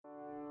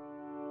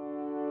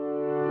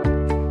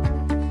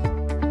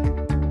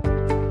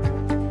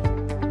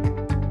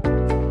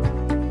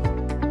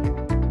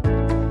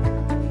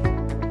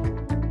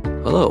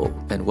Hello,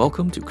 and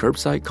welcome to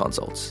Curbside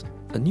Consults,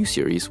 a new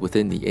series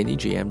within the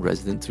NEJM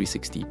Resident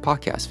 360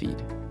 podcast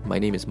feed. My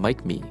name is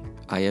Mike Mee.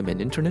 I am an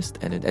internist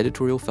and an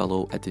editorial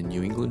fellow at the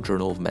New England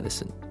Journal of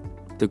Medicine.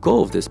 The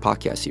goal of this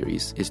podcast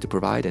series is to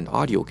provide an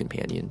audio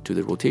companion to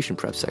the rotation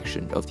prep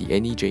section of the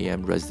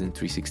NEJM Resident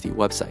 360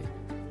 website,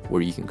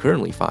 where you can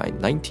currently find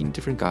 19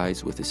 different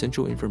guides with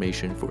essential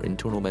information for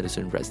internal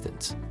medicine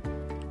residents.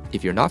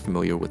 If you're not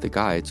familiar with the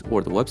guides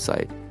or the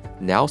website,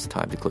 now's the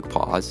time to click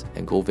pause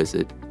and go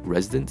visit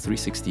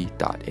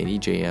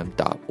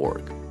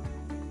resident360.nejm.org.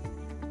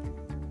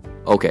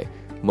 Okay,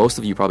 most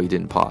of you probably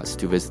didn't pause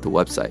to visit the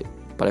website,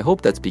 but I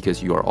hope that's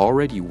because you are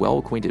already well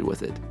acquainted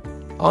with it.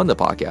 On the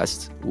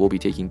podcast, we'll be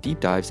taking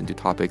deep dives into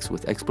topics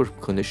with expert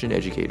clinician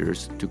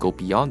educators to go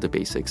beyond the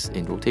basics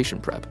in rotation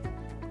prep.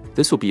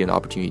 This will be an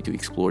opportunity to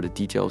explore the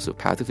details of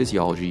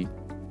pathophysiology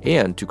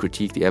and to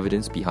critique the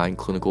evidence behind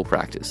clinical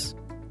practice.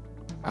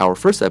 Our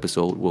first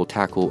episode will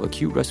tackle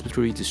acute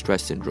respiratory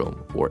distress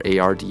syndrome, or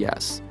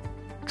ARDS.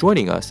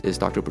 Joining us is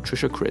Dr.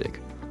 Patricia Critic,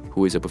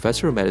 who is a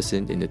professor of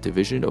medicine in the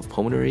Division of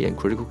Pulmonary and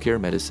Critical Care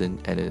Medicine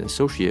and an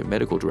associate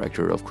medical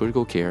director of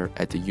critical care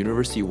at the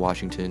University of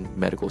Washington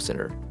Medical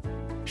Center.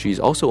 She is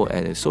also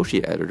an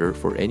associate editor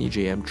for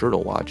NEJM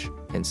Journal Watch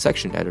and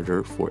section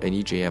editor for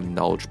NEJM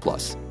Knowledge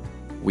Plus.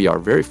 We are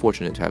very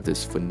fortunate to have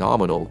this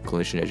phenomenal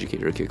clinician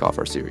educator kick off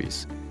our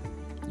series.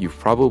 You've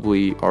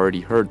probably already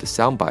heard the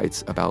sound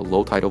bites about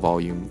low tidal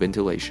volume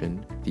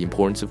ventilation, the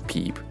importance of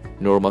PEEP,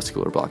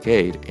 neuromuscular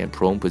blockade, and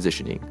prone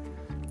positioning.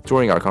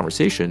 During our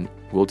conversation,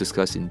 we'll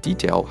discuss in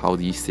detail how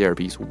these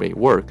therapies may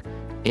work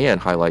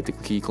and highlight the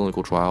key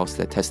clinical trials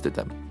that tested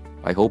them.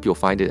 I hope you'll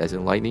find it as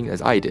enlightening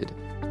as I did.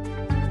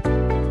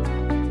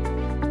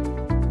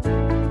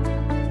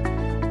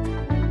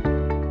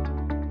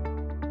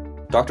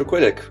 Dr.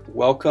 Critic,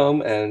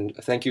 welcome and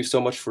thank you so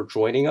much for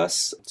joining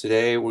us.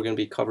 Today we're going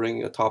to be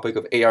covering a topic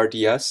of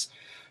ARDS,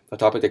 a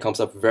topic that comes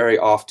up very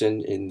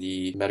often in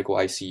the medical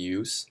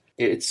ICUs.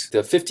 It's the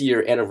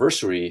 50-year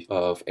anniversary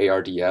of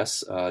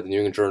ARDS. The New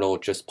England Journal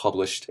just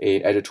published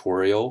an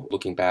editorial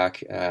looking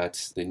back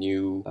at the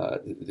new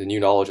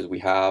knowledge that we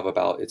have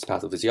about its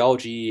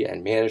pathophysiology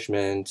and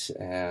management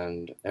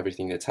and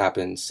everything that's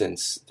happened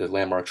since the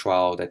landmark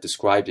trial that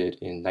described it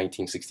in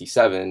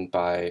 1967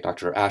 by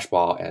Dr.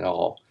 Ashbaugh et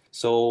al.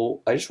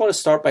 So I just want to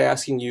start by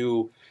asking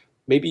you,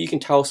 maybe you can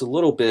tell us a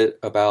little bit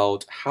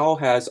about how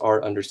has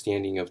our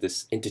understanding of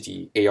this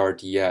entity,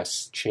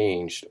 ARDS,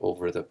 changed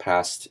over the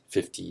past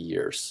 50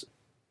 years?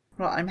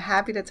 Well, I'm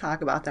happy to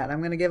talk about that. I'm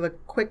going to give a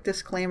quick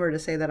disclaimer to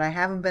say that I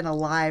haven't been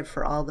alive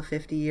for all the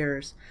 50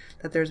 years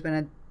that there's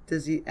been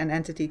an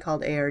entity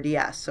called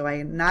ARDS. So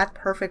I'm not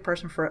the perfect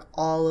person for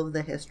all of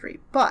the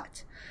history.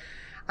 But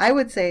I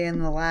would say in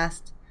the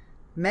last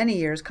many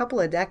years, couple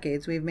of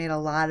decades, we've made a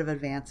lot of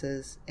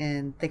advances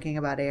in thinking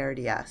about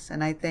ARDS.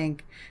 And I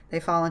think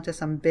they fall into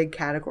some big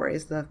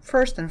categories. The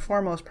first and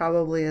foremost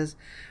probably is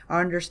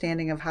our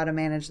understanding of how to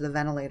manage the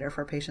ventilator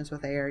for patients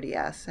with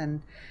ARDS.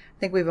 And I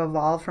think we've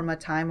evolved from a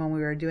time when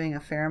we were doing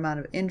a fair amount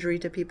of injury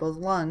to people's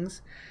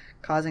lungs,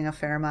 causing a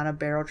fair amount of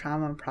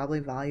barotrauma and probably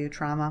value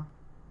trauma,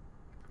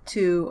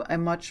 to a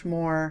much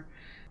more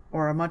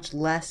or a much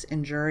less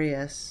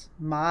injurious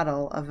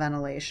model of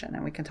ventilation.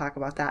 And we can talk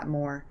about that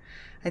more.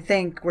 I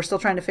think we're still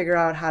trying to figure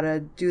out how to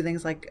do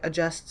things like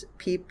adjust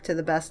PEEP to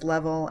the best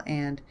level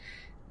and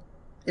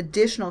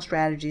additional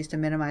strategies to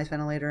minimize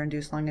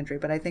ventilator-induced lung injury.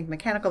 But I think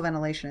mechanical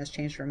ventilation has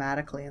changed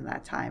dramatically in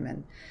that time.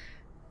 And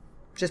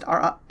just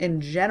in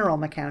general,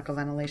 mechanical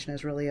ventilation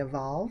has really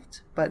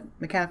evolved. But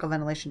mechanical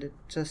ventilation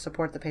to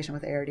support the patient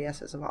with ARDS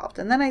has evolved.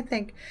 And then I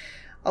think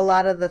a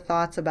lot of the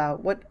thoughts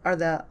about what are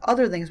the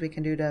other things we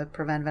can do to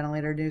prevent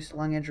ventilator-induced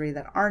lung injury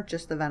that aren't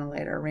just the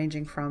ventilator,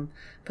 ranging from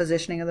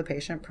positioning of the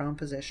patient, prone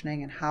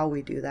positioning, and how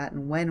we do that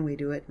and when we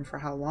do it and for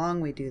how long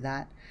we do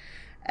that,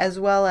 as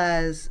well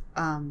as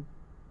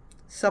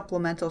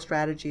supplemental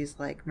strategies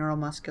like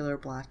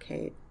neuromuscular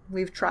blockade.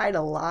 We've tried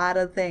a lot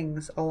of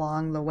things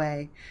along the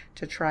way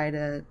to try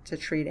to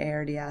treat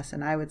ARDS,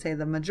 and I would say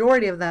the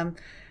majority of them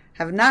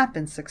have not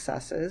been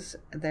successes.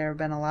 There have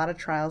been a lot of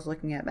trials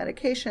looking at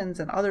medications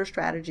and other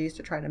strategies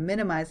to try to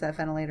minimize that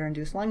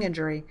ventilator-induced lung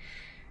injury,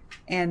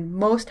 and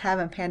most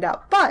haven't panned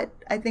out. But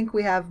I think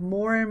we have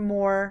more and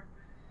more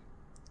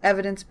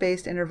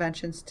evidence-based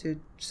interventions to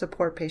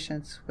support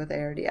patients with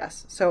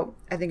ARDS. So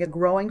I think a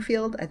growing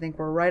field. I think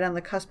we're right on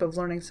the cusp of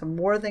learning some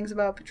more things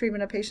about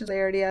treatment of patients with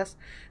ARDS.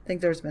 I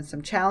think there's been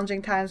some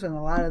challenging times when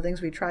a lot of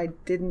things we tried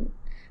didn't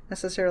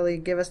necessarily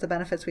give us the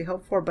benefits we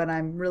hoped for, but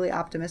I'm really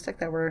optimistic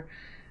that we're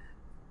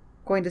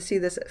going to see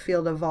this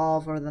field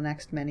evolve over the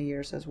next many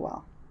years as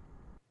well.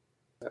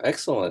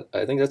 Excellent.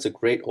 I think that's a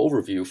great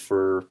overview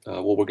for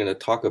what we're going to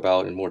talk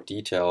about in more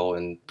detail,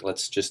 and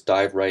let's just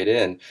dive right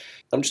in.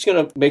 I'm just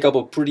going to make up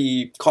a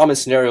pretty common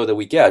scenario that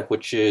we get,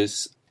 which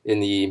is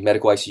in the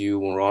medical ICU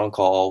when we're on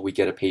call, we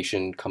get a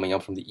patient coming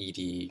up from the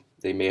ED.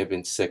 They may have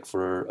been sick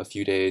for a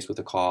few days with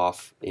a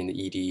cough. In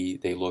the ED,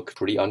 they look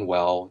pretty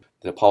unwell.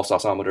 The pulse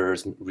oximeter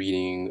is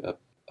reading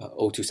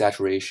O2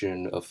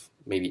 saturation of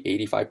maybe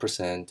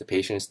 85%, the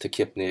patient is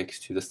tachypnic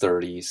to the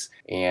 30s,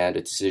 and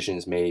a decision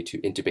is made to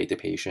intubate the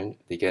patient.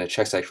 They get a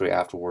chest x-ray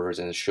afterwards,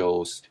 and it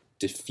shows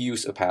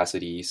diffuse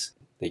opacities.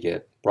 They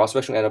get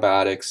broad-spectrum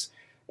antibiotics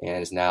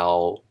and is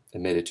now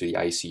admitted to the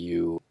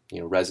ICU.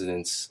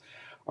 Residents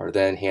are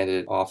then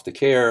handed off to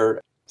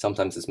care.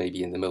 Sometimes this may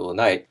be in the middle of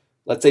the night.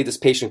 Let's say this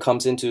patient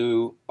comes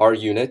into our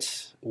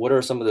unit. What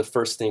are some of the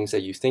first things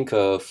that you think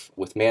of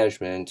with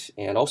management?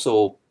 And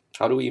also,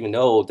 how do we even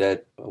know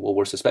that what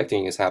we're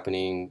suspecting is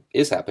happening?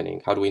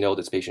 How do we know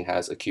this patient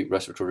has acute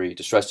respiratory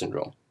distress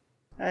syndrome?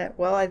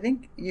 Well, I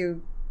think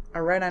you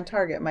are right on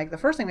target, Mike. The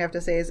first thing we have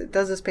to say is,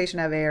 does this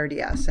patient have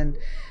ARDS? And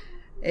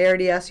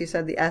ARDS, you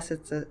said the S,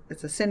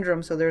 it's a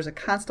syndrome, so there's a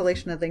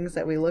constellation of things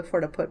that we look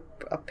for to put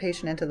a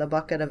patient into the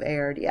bucket of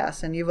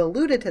ARDS. And you've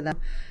alluded to them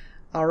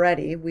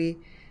already. We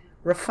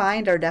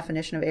refined our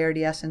definition of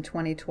ARDS in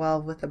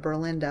 2012 with the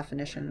Berlin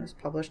definition. It was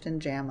published in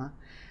JAMA.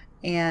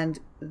 And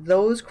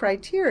those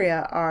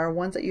criteria are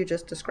ones that you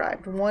just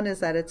described. One is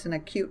that it's an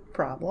acute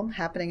problem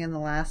happening in the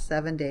last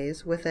 7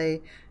 days with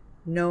a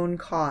known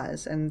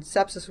cause, and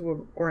sepsis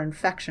or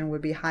infection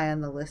would be high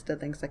on the list of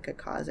things that could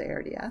cause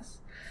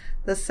ARDS.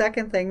 The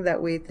second thing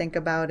that we think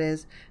about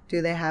is,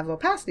 do they have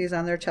opacities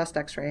on their chest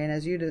x-ray? And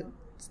as you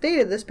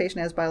stated, this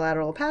patient has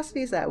bilateral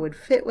opacities that would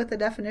fit with the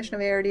definition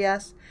of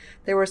ARDS.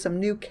 There were some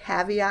new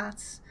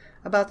caveats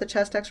about the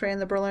chest x-ray in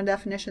the Berlin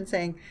definition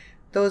saying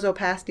those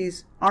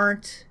opacities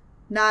aren't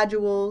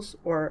nodules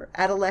or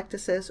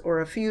atelectasis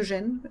or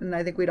effusion, and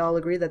I think we'd all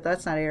agree that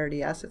that's not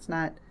ARDS. It's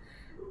not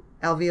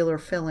alveolar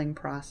filling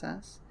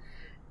process.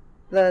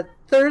 The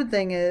third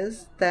thing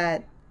is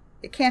that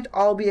it can't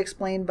all be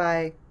explained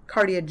by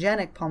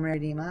cardiogenic pulmonary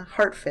edema,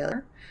 heart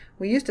failure.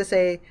 We used to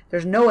say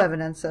there's no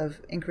evidence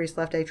of increased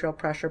left atrial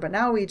pressure, but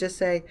now we just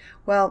say,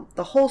 well,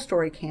 the whole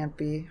story can't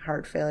be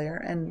heart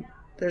failure, and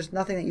there's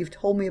nothing that you've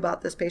told me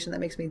about this patient that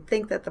makes me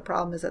think that the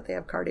problem is that they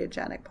have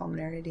cardiogenic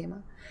pulmonary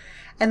edema.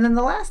 And then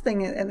the last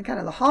thing, and kind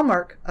of the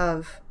hallmark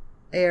of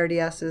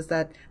ARDS, is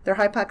that they're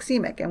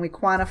hypoxemic, and we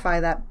quantify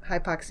that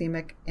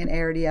hypoxemic in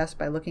ARDS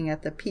by looking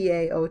at the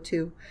PaO2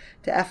 to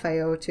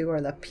FiO2,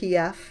 or the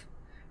PF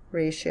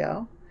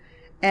ratio.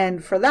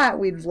 And for that,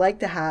 we'd like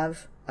to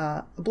have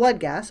a blood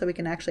gas, so we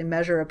can actually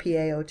measure a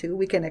PaO2.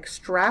 We can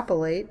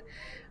extrapolate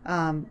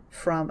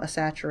from a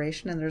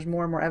saturation, and there's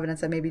more and more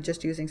evidence that maybe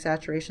just using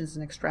saturations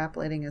and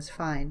extrapolating is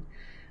fine.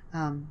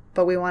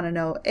 But we want to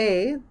know,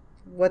 A,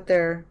 what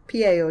their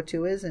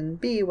PaO2 is,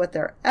 and B, what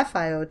their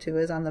FiO2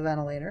 is on the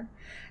ventilator.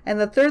 And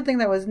the third thing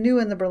that was new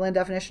in the Berlin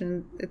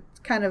definition, it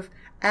kind of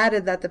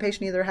added that the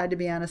patient either had to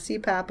be on a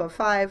CPAP of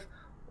 5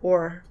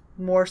 or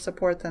more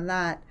support than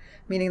that,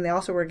 meaning they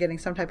also were getting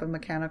some type of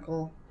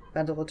mechanical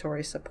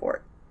ventilatory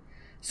support.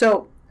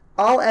 So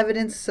all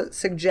evidence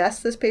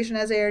suggests this patient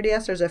has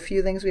ARDS. There's a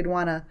few things we'd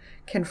want to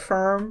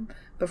confirm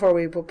before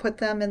we will put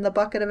them in the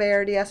bucket of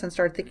ARDS and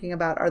start thinking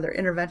about, are there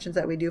interventions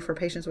that we do for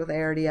patients with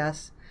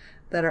ARDS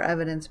that are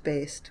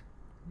evidence-based.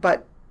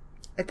 But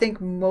I think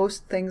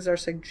most things are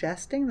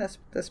suggesting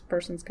this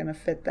person's going to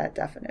fit that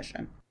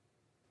definition.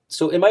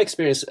 So in my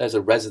experience as a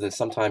resident,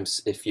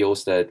 sometimes it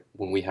feels that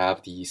when we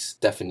have these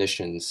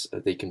definitions,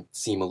 they can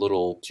seem a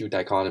little too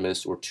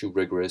dichotomous or too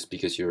rigorous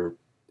because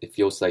it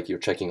feels like you're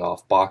checking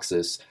off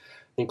boxes.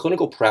 In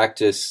clinical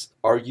practice,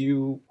 are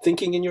you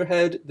thinking in your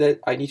head that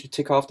I need to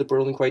tick off the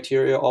Berlin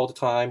criteria all the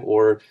time?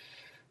 Or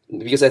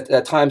because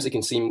at times it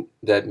can seem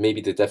that maybe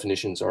the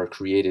definitions are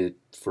created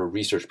for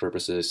research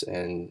purposes,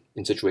 and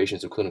in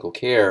situations of clinical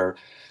care,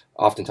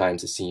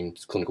 oftentimes it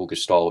seems clinical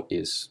gestalt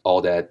is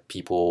all that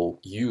people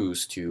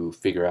use to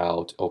figure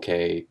out,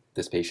 okay,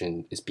 this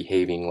patient is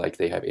behaving like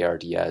they have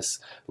ARDS,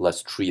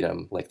 let's treat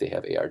them like they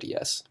have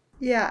ARDS.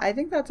 Yeah, I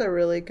think that's a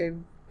really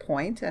good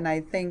point, and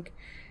I think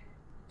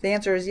the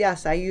answer is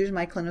yes, I use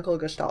my clinical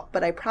gestalt,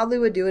 but I probably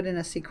would do it in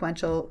a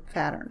sequential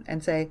pattern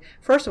and say,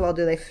 first of all,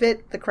 do they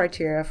fit the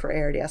criteria for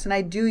ARDS? And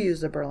I do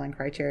use the Berlin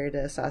criteria to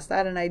assess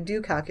that, and I do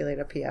calculate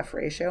a PF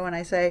ratio, and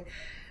I say,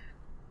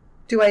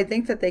 do I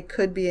think that they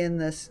could be in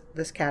this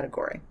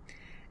category?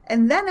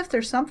 And then if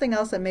there's something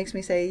else that makes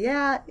me say,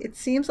 yeah, it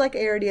seems like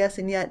ARDS,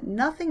 and yet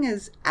nothing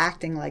is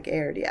acting like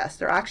ARDS.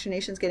 Their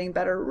oxygenation's getting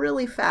better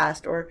really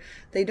fast, or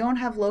they don't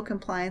have low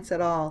compliance at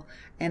all,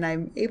 and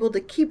I'm able to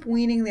keep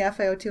weaning the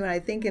FiO2, and I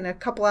think in a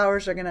couple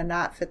hours they're going to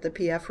not fit the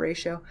PF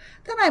ratio,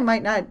 then I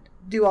might not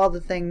do all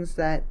the things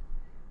that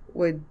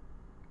would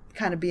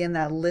kind of be in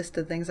that list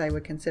of things I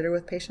would consider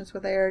with patients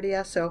with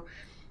ARDS. So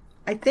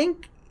I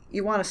think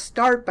you want to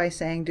start by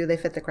saying, do they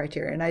fit the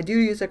criteria? And I do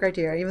use the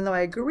criteria, even though I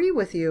agree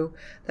with you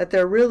that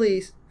they're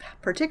really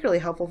particularly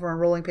helpful for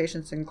enrolling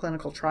patients in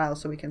clinical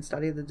trials so we can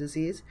study the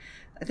disease.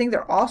 I think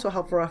they're also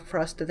helpful for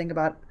us to think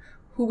about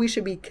who we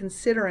should be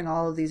considering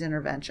all of these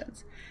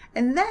interventions.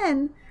 And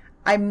then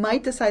I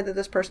might decide that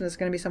this person is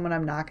going to be someone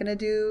I'm not going to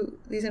do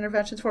these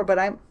interventions for, but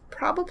I'm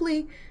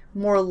probably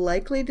more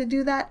likely to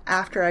do that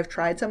after I've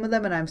tried some of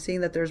them and I'm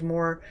seeing that there's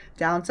more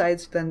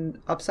downsides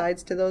than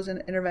upsides to those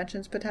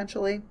interventions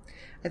potentially.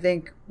 I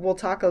think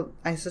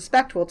I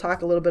suspect we'll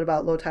talk a little bit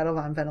about low tidal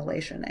volume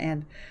ventilation,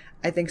 and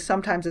I think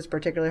sometimes it's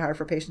particularly hard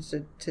for patients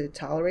to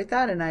tolerate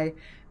that, and I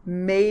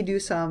may do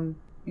some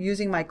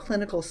using my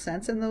clinical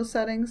sense in those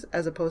settings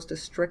as opposed to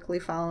strictly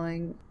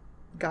following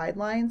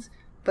guidelines,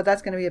 but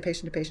that's going to be a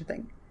patient-to-patient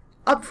thing.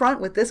 Up front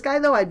with this guy,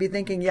 though, I'd be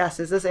thinking, yes,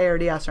 is this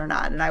ARDS or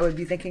not? And I would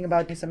be thinking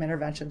about doing some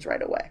interventions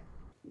right away.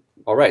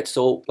 All right,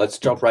 so let's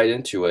jump right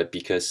into it,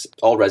 because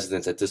all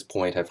residents at this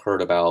point have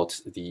heard about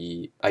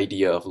the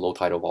idea of low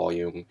tidal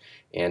volume.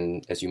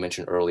 And as you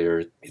mentioned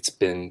earlier, it's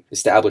been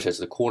established as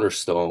the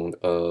cornerstone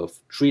of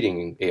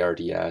treating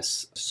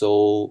ARDS.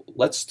 So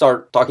let's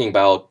start talking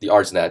about the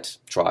ARDSNet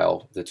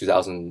trial, the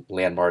 2000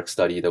 landmark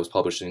study that was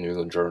published in the New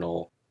England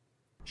Journal.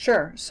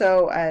 Sure.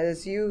 So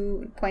as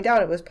you point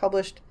out, it was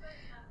published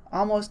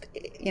almost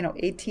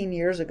 18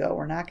 years ago.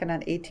 We're knocking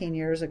on 18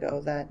 years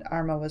ago that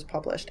ARMA was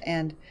published.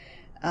 And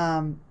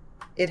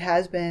it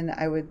has been,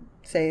 I would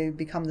say,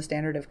 become the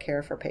standard of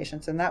care for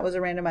patients. And that was a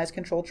randomized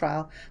controlled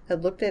trial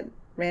that looked at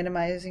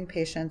randomizing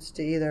patients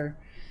to either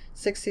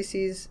 6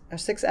 cc's or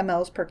 6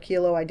 mLs per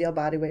kilo ideal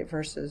body weight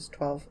versus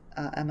 12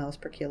 mLs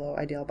per kilo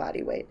ideal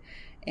body weight.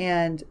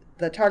 And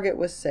the target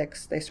was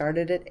 6. They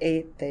started at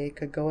 8. They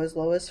could go as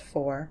low as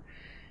 4.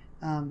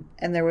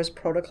 And there was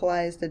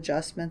protocolized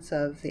adjustments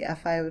of the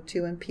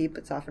FiO2 and PEEP.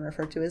 It's often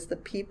referred to as the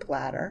PEEP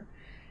ladder.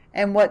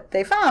 And what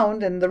they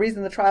found, and the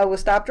reason the trial was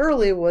stopped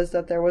early, was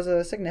that there was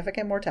a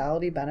significant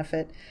mortality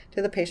benefit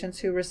to the patients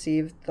who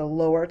received the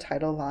lower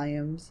tidal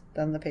volumes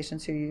than the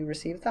patients who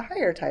received the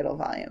higher tidal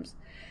volumes.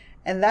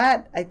 And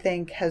that, I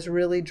think, has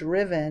really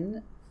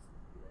driven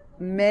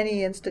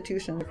many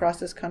institutions across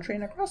this country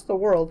and across the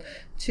world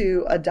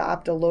to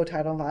adopt a low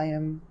tidal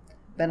volume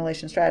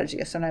ventilation strategy,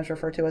 is sometimes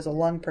referred to as a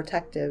lung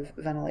protective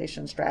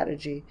ventilation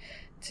strategy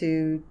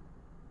to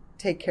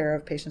take care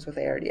of patients with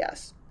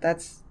ARDS.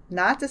 That's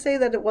not to say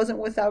that it wasn't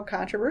without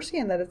controversy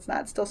and that it's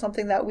not still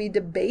something that we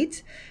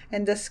debate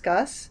and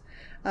discuss.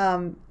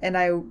 And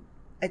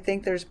I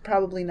think there's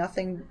probably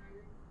nothing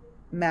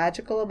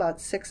magical about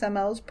 6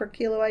 mLs per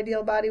kilo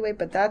ideal body weight,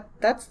 but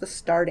that's the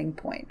starting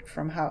point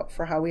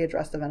for how we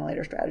address the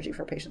ventilator strategy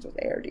for patients with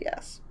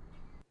ARDS.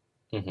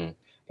 Mm-hmm.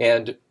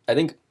 And I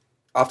think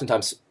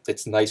oftentimes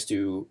it's nice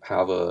to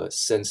have a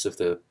sense of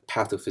the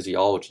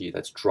pathophysiology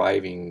that's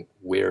driving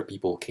where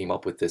people came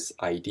up with this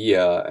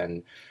idea.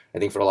 And I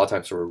think for a lot of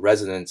times for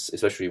residents,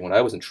 especially when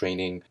I was in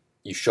training,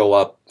 you show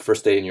up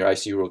first day in your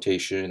ICU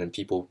rotation and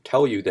people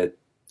tell you that,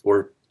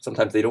 or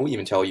sometimes they don't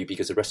even tell you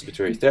because the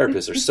respiratory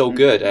therapists are so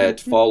good at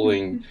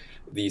following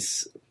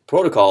these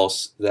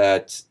protocols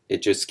that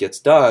it just gets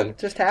done. It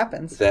just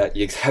happens.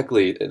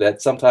 That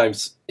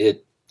sometimes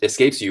it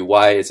escapes you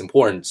why it's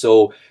important.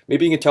 So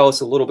maybe you can tell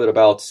us a little bit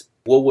about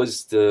what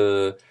was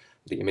the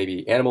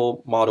maybe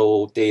animal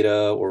model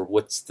data, or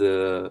what's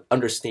the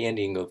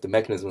understanding of the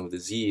mechanism of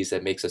disease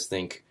that makes us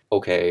think,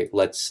 okay,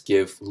 let's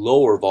give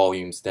lower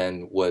volumes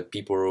than what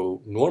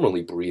people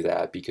normally breathe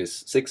at,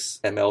 because 6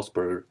 mLs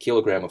per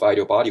kilogram of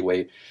ideal body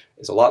weight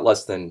is a lot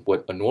less than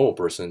what a normal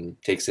person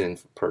takes in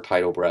per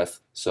tidal breath.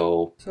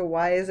 So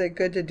why is it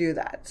good to do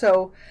that?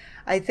 So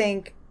I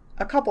think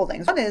a couple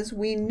things. One is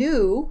we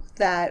knew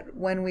that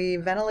when we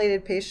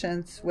ventilated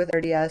patients with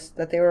ARDS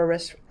that they were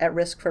at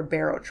risk for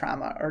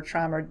barotrauma, or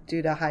trauma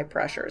due to high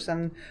pressures.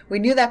 And we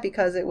knew that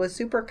because it was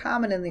super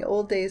common in the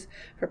old days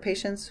for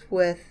patients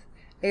with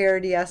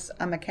ARDS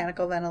on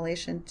mechanical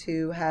ventilation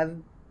to have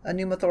a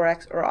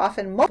pneumothorax, or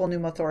often multiple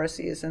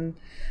pneumothoraces. And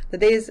the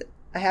days,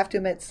 I have to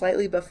admit,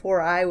 slightly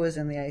before I was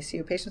in the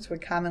ICU, patients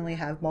would commonly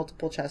have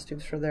multiple chest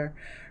tubes for their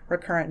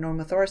recurrent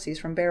pneumothoraces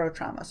from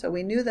barotrauma. So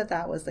we knew that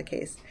that was the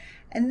case.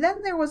 And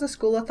then there was a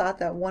school of thought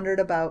that wondered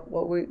about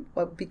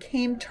what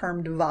became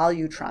termed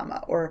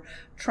volutrauma, or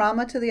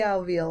trauma to the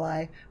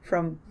alveoli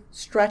from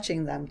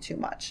stretching them too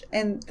much.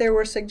 And there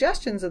were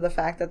suggestions of the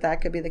fact that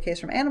that could be the case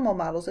from animal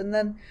models. And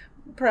then,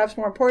 perhaps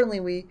more importantly,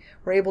 we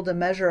were able to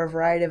measure a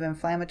variety of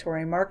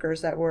inflammatory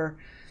markers that were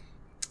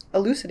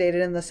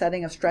elucidated in the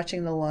setting of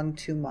stretching the lung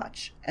too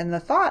much. And the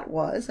thought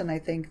was, and I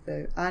think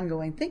the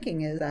ongoing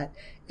thinking is, that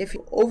if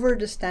you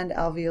over-distend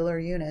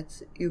alveolar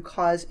units, you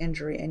cause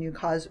injury and you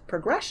cause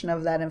progression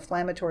of that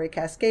inflammatory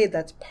cascade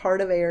that's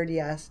part of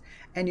ARDS,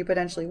 and you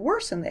potentially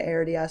worsen the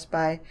ARDS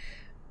by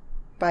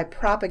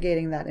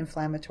propagating that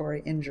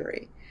inflammatory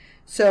injury.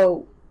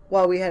 So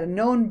while we had a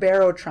known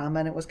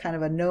barotrauma, and it was kind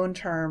of a known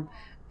term,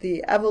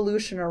 the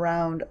evolution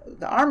around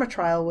the ARMA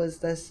trial was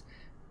this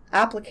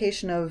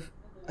application of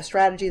a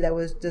strategy that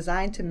was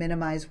designed to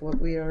minimize what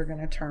we are going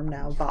to term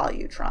now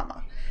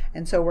volutrauma.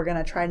 And so we're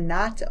going to try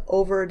not to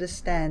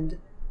over-distend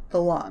the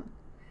lung.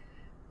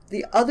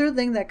 The other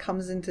thing that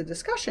comes into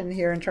discussion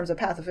here in terms of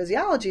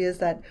pathophysiology is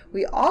that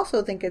we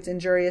also think it's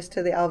injurious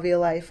to the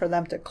alveoli for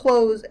them to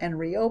close and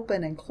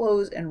reopen and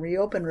close and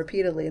reopen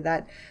repeatedly.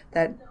 That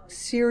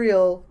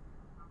serial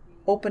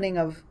opening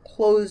of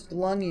closed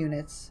lung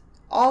units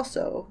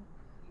also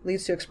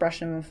leads to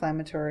expression of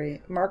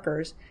inflammatory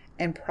markers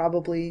and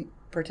probably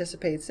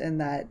participates in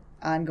that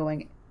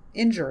ongoing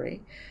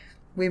injury.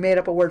 We made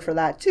up a word for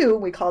that too.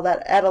 We call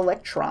that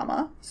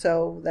atelectrauma.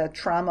 So the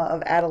trauma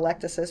of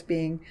atelectasis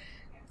being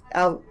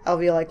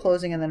alveoli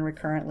closing and then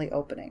recurrently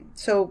opening.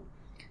 So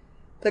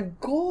The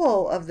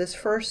goal of this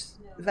first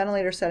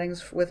ventilator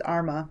settings with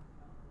ARMA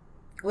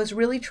was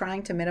really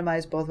trying to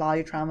minimize both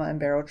volutrauma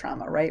and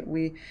barotrauma, right?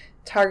 We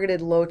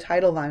targeted low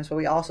tidal volumes, but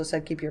we also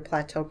said keep your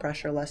plateau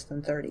pressure less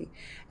than 30.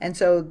 And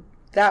so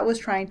that was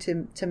trying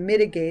to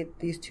mitigate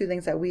these two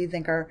things that we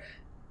think are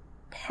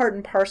part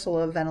and parcel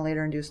of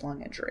ventilator-induced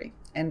lung injury.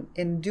 And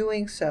in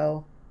doing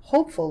so,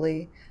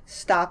 hopefully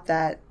stop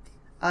that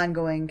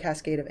ongoing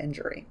cascade of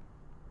injury.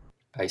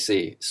 I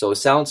see. So it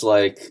sounds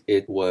like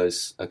it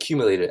was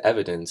accumulated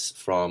evidence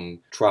from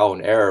trial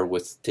and error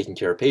with taking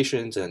care of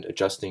patients and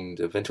adjusting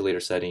the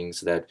ventilator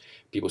settings that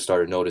people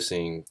started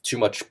noticing too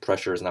much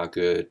pressure is not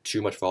good,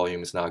 too much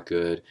volume is not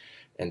good,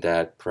 and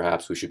that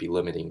perhaps we should be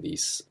limiting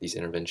these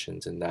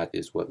interventions, and that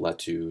is what led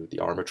to the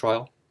ARMA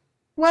trial.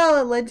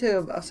 Well, it led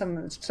to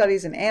some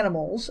studies in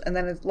animals, and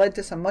then it led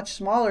to some much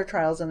smaller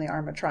trials in the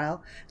ARMA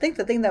trial. I think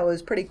the thing that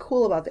was pretty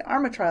cool about the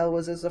ARMA trial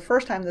was the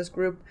first time this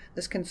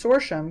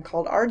consortium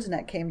called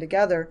ARDSNet came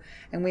together,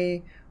 and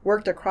we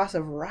worked across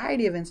a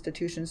variety of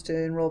institutions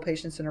to enroll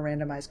patients in a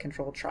randomized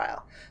controlled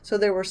trial. So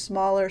there were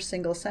smaller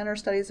single-center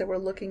studies that were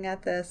looking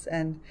at this,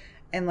 and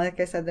like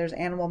I said, there's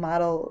animal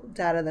model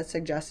data that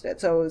suggested it.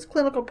 So it was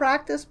clinical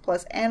practice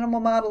plus animal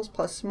models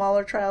plus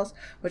smaller trials,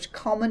 which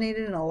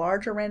culminated in a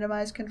larger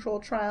randomized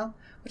controlled trial,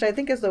 which I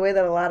think is the way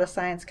that a lot of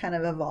science kind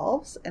of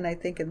evolves. And I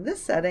think in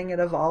this setting, it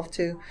evolved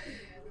to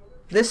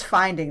this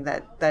finding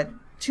that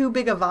too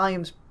big of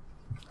volumes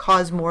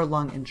cause more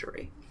lung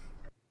injury.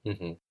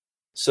 Mm-hmm.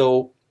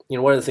 So,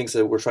 one of the things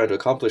that we're trying to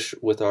accomplish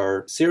with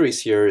our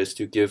series here is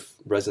to give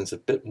residents a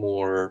bit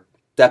more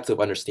depth of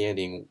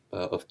understanding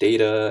of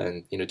data,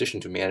 and in addition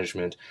to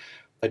management,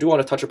 I do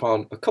want to touch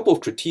upon a couple of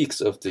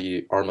critiques of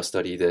the ARMA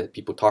study that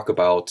people talk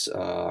about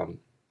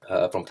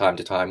from time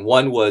to time.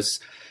 One was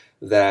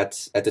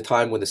that at the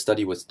time when the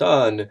study was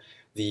done,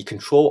 the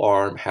control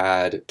arm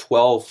had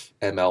 12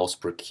 mLs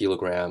per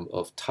kilogram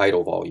of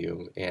tidal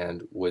volume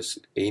and was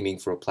aiming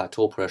for a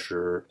plateau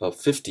pressure of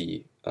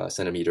 50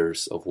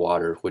 centimeters of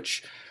water,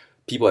 which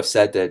people have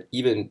said that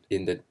even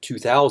in the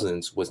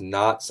 2000s was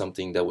not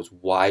something that was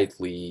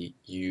widely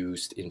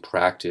used in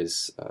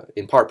practice,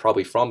 in part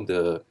probably from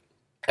the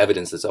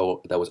evidence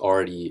that was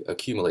already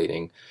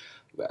accumulating.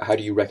 How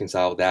do you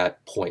reconcile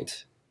that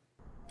point?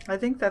 I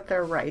think that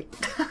they're right.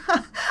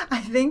 I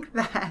think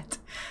that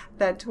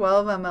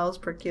 12 mLs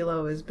per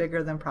kilo is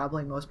bigger than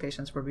probably most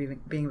patients were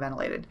being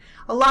ventilated.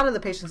 A lot of the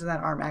patients in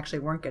that arm actually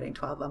weren't getting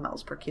 12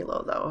 mLs per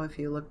kilo, though, if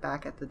you look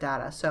back at the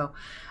data. So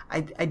I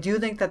do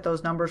think that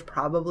those numbers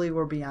probably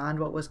were beyond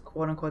what was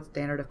quote-unquote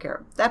standard of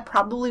care. That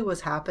probably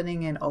was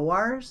happening in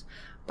ORs,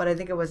 but I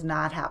think it was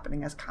not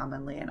happening as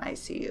commonly in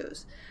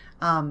ICUs.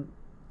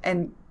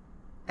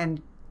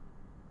 And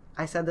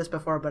I said this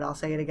before, but I'll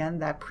say it again,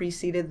 that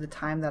preceded the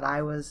time that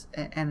I was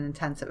an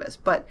intensivist.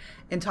 But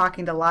in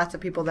talking to lots of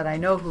people that I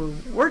know who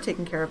were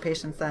taking care of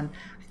patients then,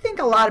 I think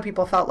a lot of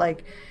people felt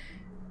like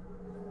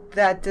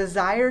that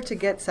desire to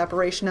get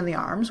separation in the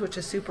arms, which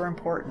is super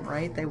important,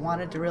 right? They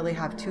wanted to really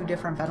have two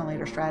different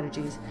ventilator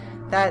strategies.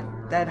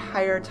 That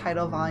higher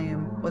tidal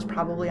volume was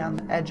probably on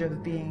the edge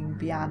of being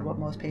beyond what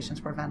most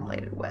patients were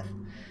ventilated with.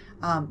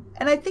 And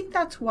I think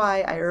that's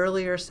why I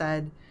earlier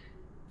said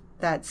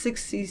that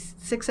 6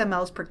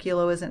 mLs per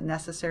kilo isn't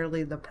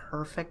necessarily the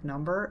perfect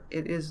number.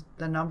 It is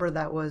the number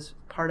that was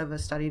part of a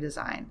study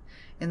design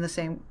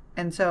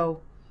and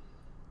so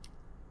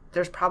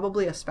there's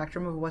probably a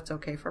spectrum of what's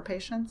okay for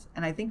patients.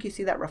 And I think you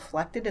see that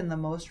reflected in the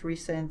most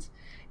recent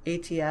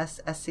ATS,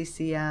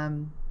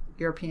 SCCM,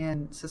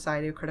 European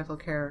Society of Critical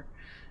Care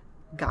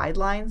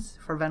guidelines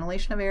for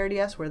ventilation of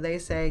ARDS, where they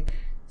say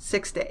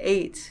 6 to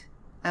 8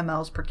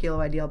 mLs per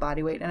kilo ideal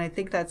body weight. And I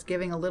think that's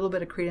giving a little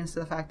bit of credence to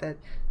the fact that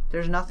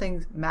there's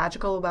nothing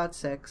magical about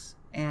 6,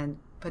 and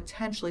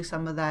potentially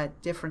some of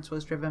that difference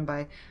was driven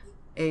by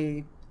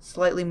a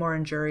slightly more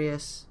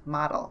injurious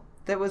model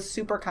that was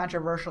super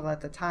controversial at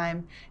the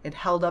time. It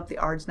held up the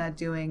ARDSNet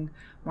doing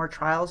more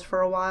trials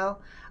for a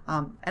while.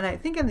 And I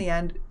think in the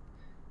end,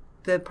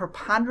 the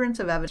preponderance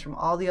of evidence from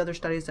all the other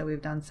studies that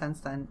we've done since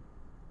then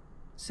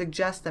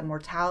suggests that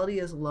mortality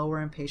is lower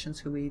in patients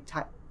who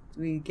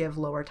we give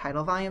lower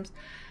tidal volumes.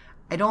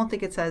 I don't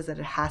think it says that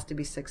it has to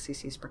be 6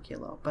 cc's per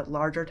kilo, but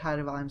larger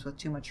tidal volumes with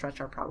too much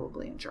stretch are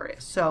probably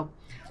injurious. So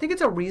I think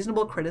it's a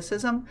reasonable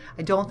criticism.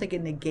 I don't think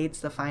it negates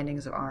the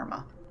findings of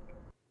ARMA.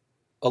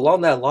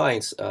 Along that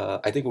lines,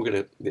 I think we're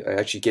going to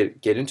actually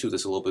get into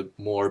this a little bit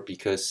more,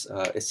 because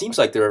it seems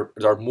like there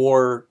are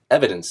more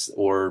evidence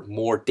or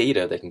more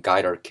data that can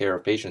guide our care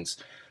of patients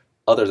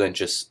other than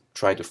just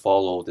trying to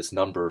follow this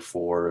number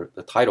for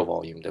the tidal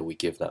volume that we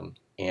give them.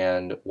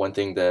 And one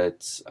thing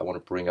that I want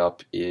to bring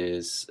up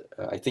is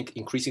I think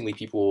increasingly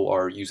people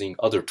are using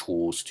other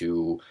tools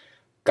to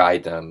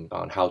guide them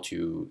on how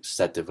to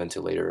set the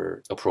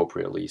ventilator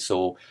appropriately.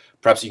 So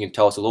perhaps you can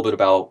tell us a little bit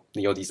about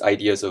these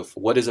ideas of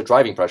what is a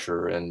driving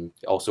pressure, and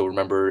also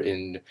remember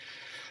in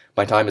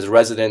my time as a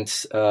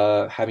resident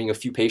having a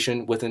few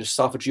patients with an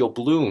esophageal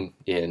balloon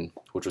in,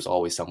 which was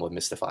always somewhat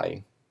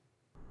mystifying.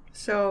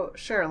 So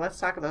sure, let's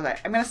talk about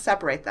that. I'm going to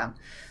separate them.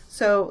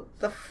 So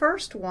the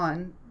first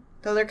one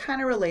though they're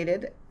kind of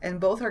related, and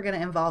both are going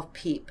to involve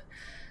PEEP.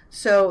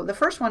 So the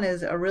first one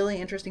is a really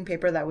interesting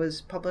paper that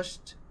was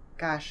published,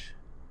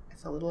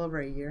 it's a little over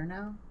a year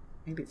now,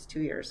 maybe it's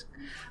 2 years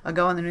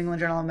ago, in the New England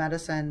Journal of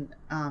Medicine,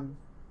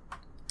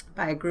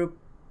 by a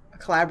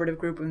collaborative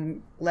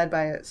group led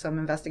by some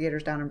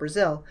investigators down in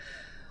Brazil,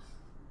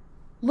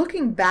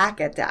 looking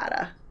back at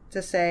data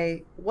to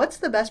say, what's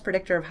the best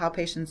predictor of how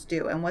patients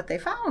do? And what they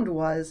found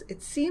was,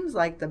 it seems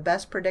like the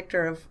best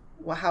predictor of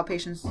how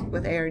patients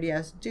with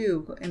ARDS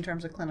do in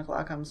terms of clinical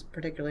outcomes,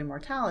 particularly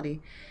mortality,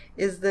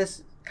 is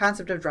this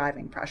concept of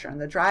driving pressure.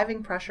 And the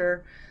driving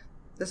pressure,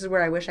 this is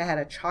where I wish I had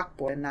a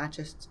chalkboard and not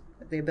just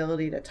the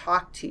ability to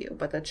talk to you,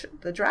 but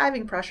the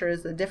driving pressure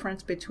is the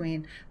difference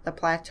between the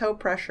plateau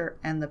pressure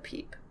and the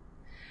PEEP.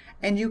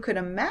 And you could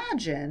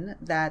imagine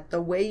that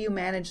the way you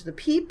manage the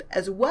PEEP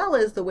as well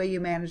as the way you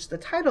manage the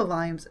tidal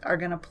volumes are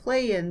going to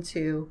play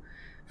into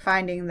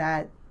finding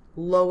that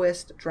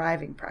lowest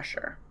driving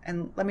pressure.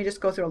 And let me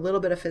just go through a little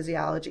bit of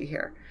physiology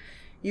here.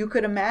 You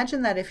could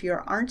imagine that if you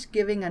aren't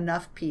giving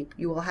enough PEEP,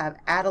 you will have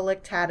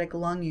atelectatic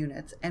lung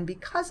units. And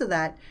because of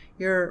that,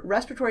 your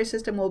respiratory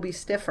system will be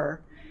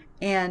stiffer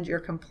and your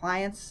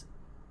compliance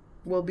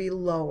will be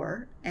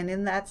lower. And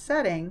in that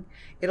setting,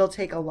 it'll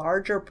take a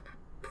larger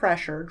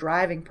pressure,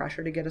 driving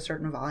pressure, to get a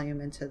certain volume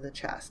into the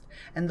chest.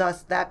 And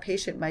thus, that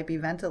patient might be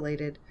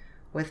ventilated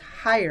with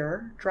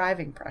higher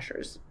driving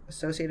pressures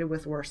associated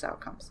with worse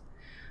outcomes.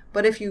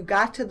 But if you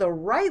got to the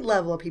right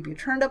level of PEEP, you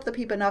turned up the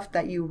PEEP enough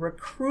that you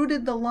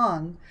recruited the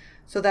lung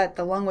so that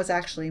the lung was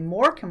actually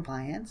more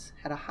compliant,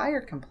 had a higher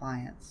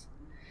compliance,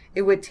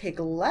 it would take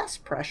less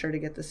pressure to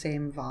get the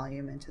same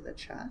volume into the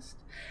chest.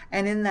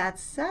 And in that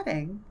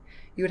setting,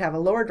 you would have a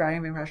lower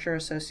driving pressure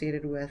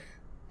associated with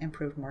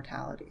improved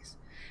mortalities.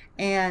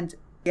 And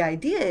the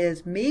idea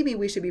is maybe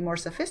we should be more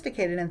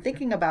sophisticated in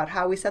thinking about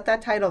how we set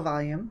that tidal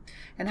volume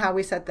and how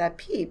we set that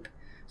PEEP,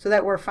 so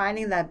that we're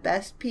finding that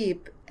best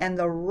PEEP and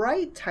the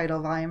right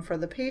tidal volume for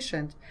the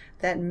patient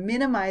that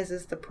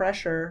minimizes the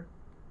pressure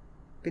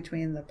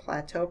between the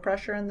plateau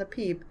pressure and the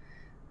PEEP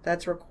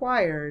that's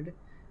required,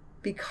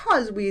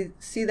 because we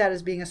see that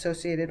as being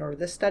associated, or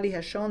this study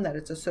has shown that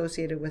it's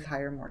associated with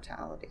higher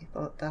mortality.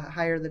 The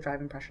higher the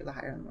driving pressure, the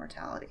higher the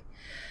mortality.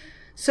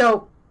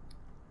 So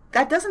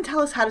that doesn't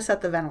tell us how to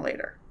set the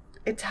ventilator.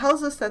 It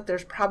tells us that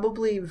there's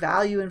probably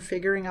value in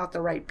figuring out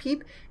the right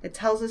PEEP. It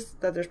tells us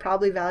that there's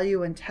probably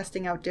value in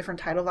testing out different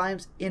tidal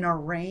volumes in a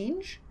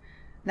range,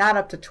 not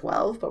up to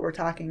 12, but we're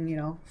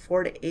talking,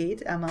 4 to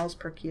 8 mLs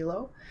per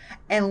kilo,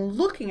 and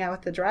looking at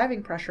what the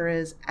driving pressure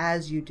is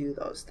as you do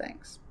those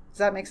things. Does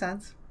that make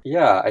sense?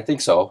 Yeah, I think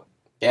so.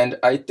 And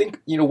I think,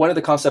 one of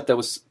the concepts that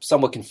was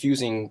somewhat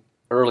confusing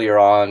earlier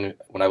on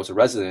when I was a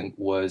resident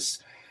was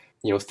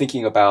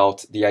thinking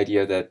about the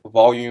idea that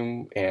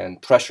volume and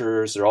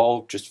pressures are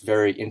all just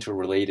very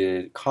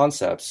interrelated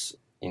concepts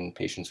in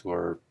patients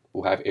who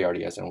have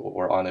ARDS and who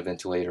are on a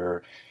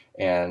ventilator.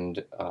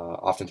 And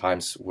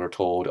oftentimes we're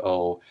told,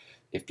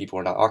 if people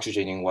are not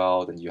oxygenating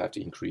well, then you have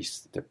to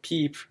increase the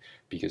PEEP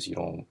because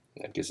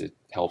it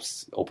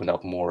helps open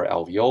up more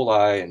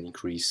alveoli and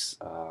increase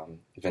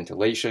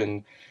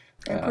ventilation.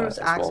 Improves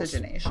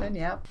oxygenation,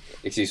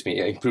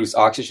 improves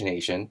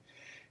oxygenation.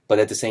 But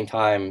at the same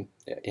time,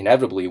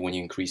 inevitably, when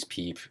you increase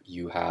PEEP,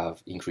 you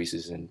have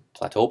increases in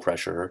plateau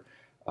pressure,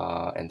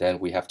 and then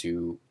we have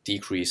to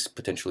decrease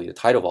potentially the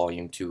tidal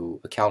volume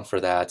to account for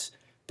that.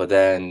 But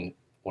then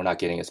we're not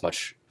getting as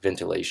much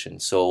ventilation.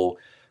 So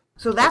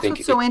that's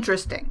what's so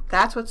interesting.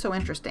 That's what's so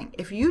interesting.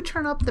 If you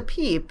turn up the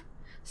PEEP,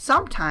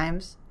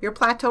 sometimes your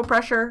plateau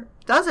pressure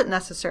doesn't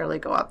necessarily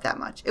go up that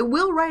much. It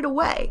will right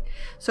away.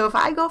 So if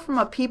I go from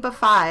a PEEP of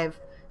 5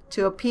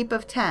 to a PEEP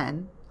of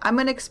 10, I'm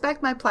going to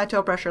expect my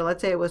plateau pressure,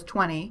 let's say it was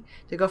 20,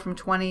 to go from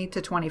 20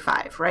 to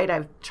 25, right?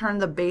 I've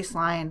turned the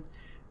baseline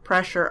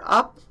pressure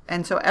up,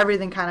 and so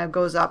everything kind of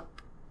goes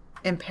up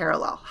in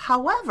parallel.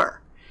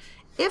 However,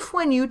 if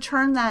when you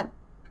turn that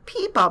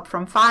PEEP up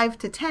from 5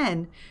 to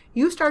 10,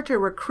 you start to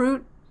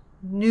recruit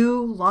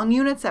new lung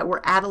units that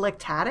were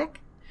atelectatic,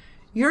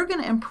 you're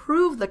going to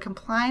improve the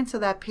compliance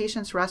of that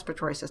patient's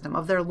respiratory system,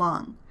 of their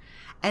lung.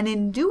 And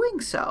in doing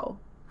so,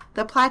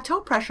 the plateau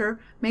pressure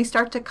may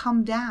start to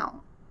come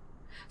down.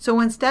 So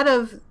instead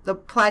of the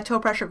plateau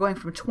pressure going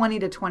from 20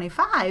 to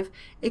 25,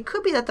 it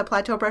could be that the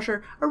plateau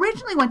pressure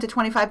originally went to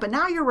 25, but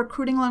now you're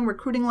recruiting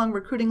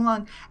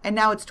lung, and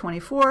now it's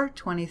 24,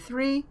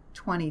 23,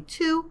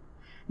 22.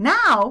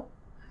 Now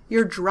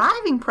your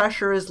driving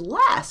pressure is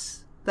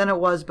less than it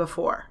was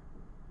before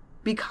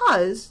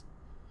because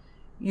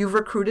you've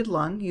recruited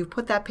lung, you've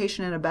put that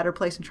patient in a better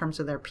place in terms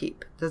of their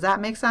PEEP. Does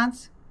that make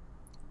sense?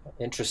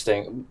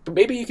 Interesting.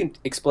 Maybe you can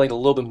explain a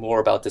little bit more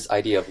about this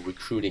idea of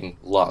recruiting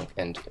lung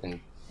and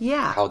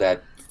how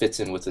that fits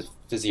in with the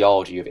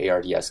physiology of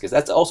ARDS, because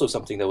that's also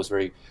something that was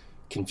very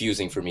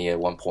confusing for me at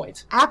one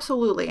point.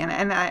 Absolutely.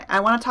 And I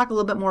want to talk a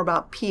little bit more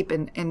about PEEP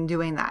in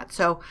doing that.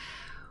 So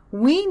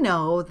we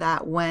know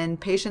that when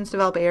patients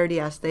develop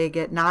ARDS, they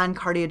get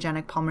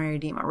non-cardiogenic pulmonary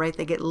edema, right?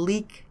 They get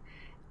leak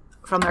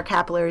from their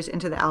capillaries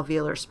into the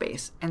alveolar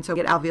space, and so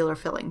get alveolar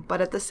filling.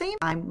 But at the same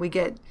time, we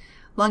get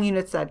lung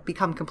units that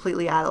become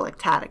completely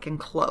atelectatic and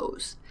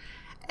close.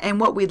 And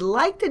what we'd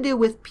like to do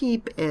with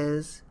PEEP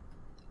is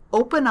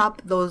open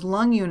up those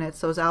lung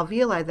units, those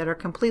alveoli that are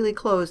completely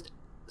closed,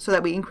 so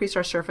that we increase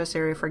our surface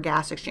area for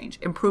gas exchange,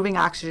 improving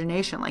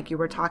oxygenation like you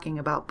were talking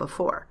about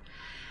before.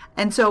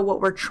 And so what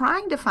we're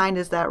trying to find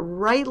is that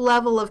right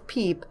level of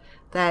PEEP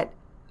that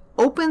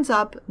opens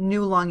up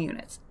new lung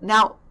units.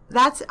 Now,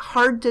 that's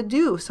hard to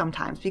do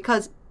sometimes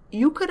because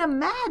you could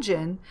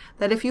imagine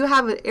that if you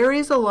have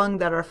areas of lung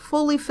that are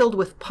fully filled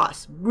with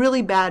pus,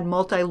 really bad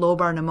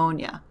multilobar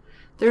pneumonia,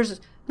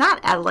 there's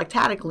not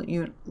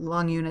atelectatic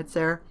lung units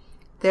there.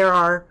 There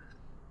are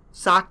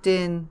socked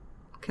in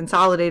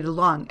consolidated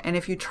lung. And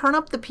if you turn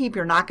up the PEEP,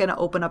 you're not going to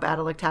open up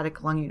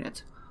atelectatic lung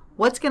units.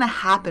 What's going to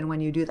happen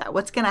when you do that?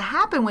 What's going to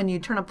happen when you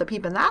turn up the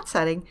PEEP in that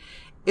setting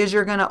is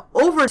you're going to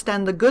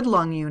overextend the good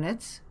lung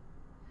units.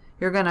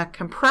 You're going to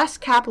compress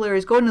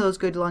capillaries, go into those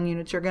good lung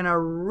units. You're going to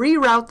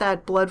reroute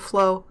that blood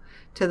flow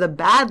to the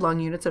bad lung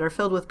units that are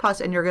filled with pus,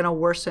 and you're going to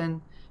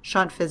worsen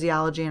shunt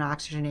physiology and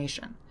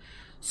oxygenation.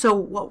 So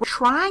what we're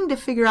trying to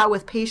figure out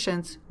with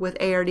patients with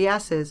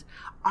ARDS is,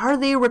 are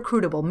they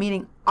recruitable?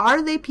 Meaning,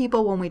 are they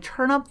people when we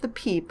turn up the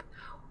PEEP,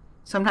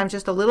 sometimes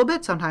just a little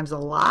bit, sometimes a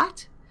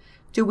lot,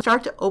 do we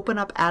start to open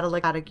up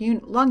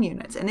atelectatic lung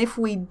units? And if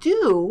we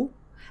do,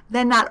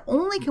 then not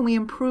only can we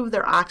improve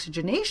their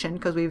oxygenation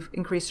because we've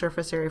increased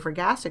surface area for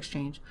gas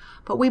exchange,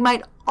 but we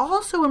might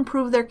also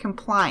improve their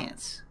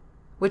compliance,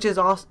 which is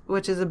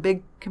a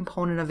big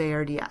component of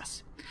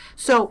ARDS.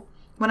 So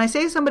when I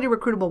say somebody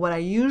recruitable, what I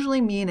usually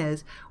mean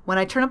is when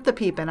I turn up the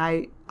PEEP, and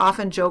I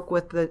often joke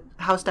with the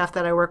house staff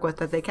that I work with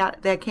that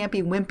they can't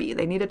be wimpy.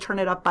 They need to turn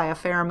it up by a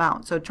fair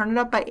amount. So turn it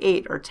up by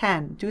 8 or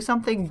 10. Do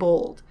something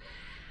bold.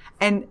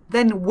 And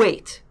then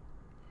wait.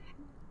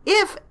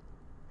 If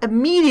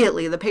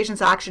immediately the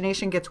patient's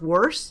oxygenation gets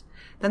worse,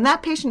 then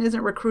that patient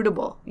isn't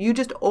recruitable. You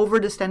just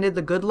overdistended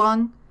the good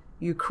lung.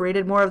 You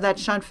created more of that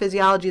shunt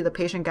physiology. The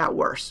patient got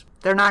worse.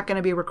 They're not going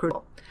to be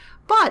recruitable.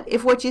 But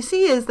if what you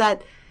see is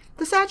that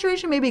the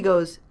saturation maybe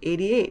goes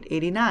 88,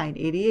 89,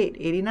 88,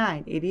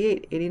 89,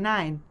 88,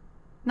 89,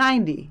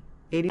 90,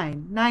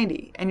 89,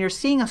 90, and you're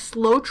seeing a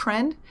slow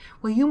trend,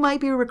 well, you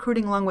might be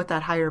recruiting lung with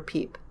that higher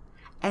PEEP.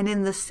 And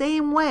in the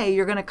same way,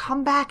 you're going to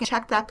come back and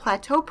check that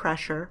plateau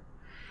pressure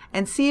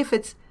and see if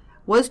it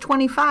was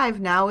 25,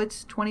 now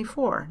it's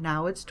 24,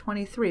 now it's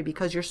 23,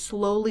 because you're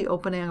slowly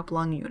opening up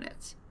lung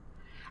units.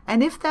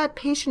 And if that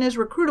patient is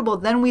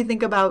recruitable, then we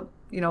think about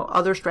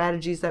other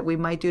strategies that we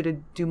might do to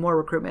do more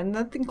recruitment. And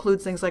that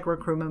includes things like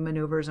recruitment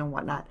maneuvers and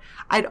whatnot.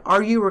 I'd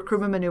argue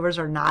recruitment maneuvers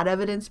are not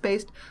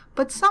evidence-based,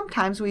 but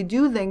sometimes we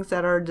do things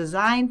that are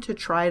designed to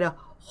try to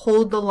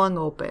hold the lung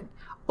open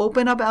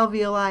up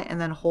alveoli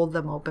and then hold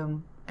them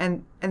open.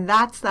 And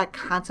that's that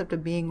concept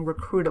of being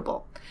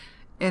recruitable.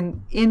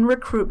 And in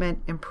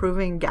recruitment,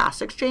 improving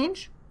gas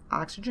exchange,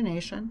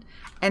 oxygenation,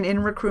 and in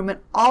recruitment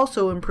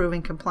also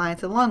improving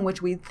compliance in the lung,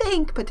 which we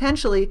think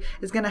potentially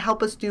is going to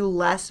help us do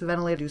less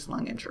ventilator-induced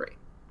lung injury.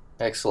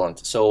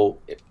 Excellent. So,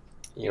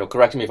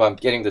 correct me if I'm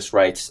getting this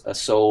right.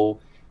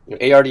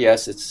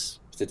 ARDS, it's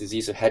a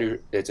disease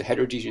it's a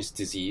heterogeneous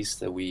disease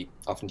that we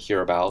often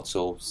hear about.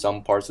 So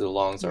some parts of the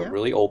lungs are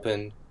really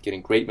open,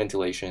 getting great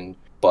ventilation,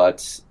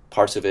 but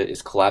parts of it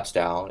is collapsed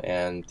down,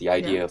 and the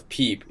idea of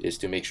PEEP is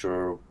to make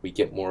sure we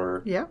get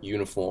more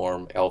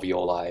uniform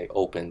alveoli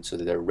open so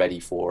that they're ready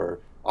for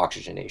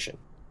oxygenation.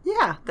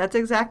 Yeah, that's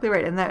exactly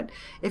right. And that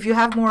if you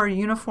have more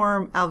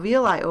uniform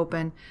alveoli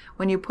open,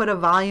 when you put a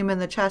volume in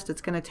the chest,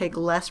 it's going to take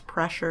less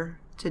pressure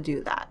to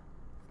do that,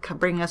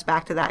 bringing us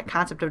back to that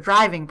concept of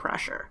driving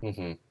pressure.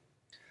 Mm-hmm.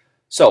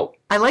 So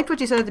I liked what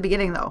you said at the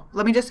beginning, though.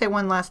 Let me just say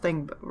one last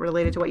thing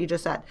related to what you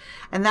just said,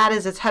 and that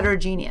is it's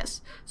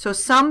heterogeneous. So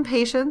some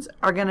patients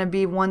are going to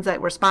be ones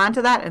that respond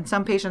to that, and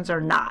some patients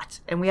are not.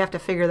 And we have to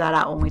figure that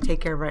out when we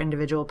take care of our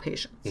individual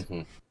patients.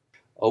 Mm-hmm.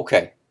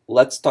 Okay,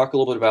 let's talk a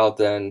little bit about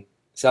then.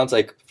 Sounds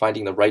like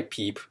finding the right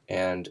PEEP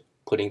and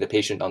putting the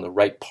patient on the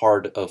right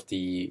part of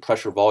the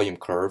pressure volume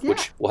curve,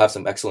 which we'll have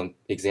some excellent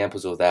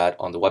examples of that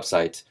on the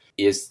website,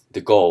 is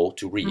the goal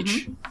to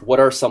reach. Mm-hmm. What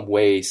are some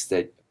ways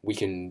that we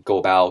can go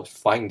about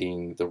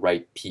finding the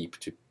right PEEP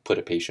to put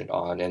a patient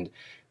on? And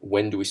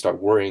when do we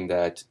start worrying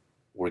that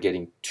we're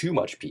getting too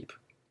much PEEP?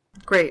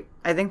 Great.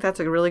 I think that's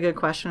a really good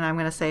question. I'm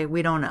going to say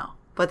we don't know,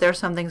 but there's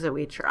some things that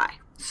we try.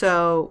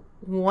 So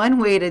one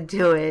way to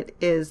do it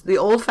is the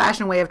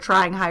old-fashioned way of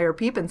trying higher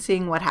PEEP and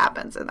seeing what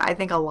happens. And I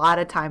think a lot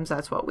of times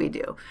that's what we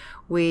do.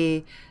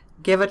 We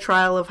give a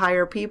trial of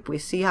higher PEEP. We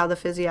see how the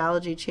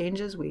physiology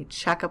changes. We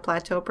check a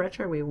plateau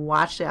pressure. We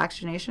watch the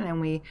oxygenation, and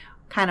we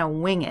kind of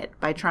wing it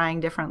by trying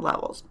different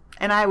levels.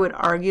 And I would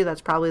argue that's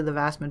probably the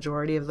vast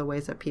majority of the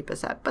ways that PEEP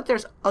is set, but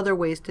there's other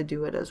ways to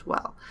do it as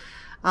well.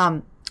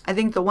 I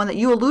think the one that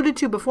you alluded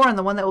to before, and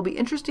the one that will be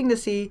interesting to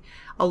see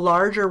a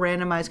larger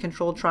randomized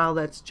controlled trial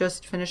that's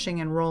just finishing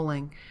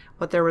enrolling,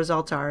 what their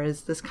results are,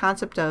 is this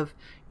concept of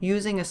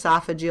using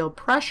esophageal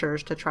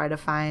pressures to try to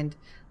find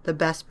the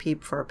best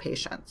PEEP for a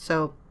patient.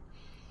 So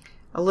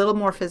a little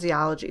more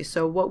physiology.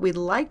 So what we'd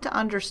like to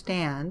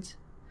understand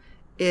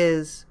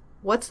is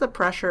what's the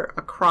pressure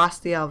across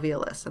the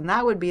alveolus? And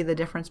that would be the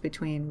difference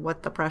between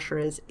what the pressure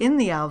is in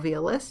the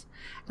alveolus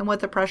and what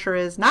the pressure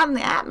is not in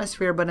the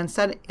atmosphere, but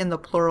instead in the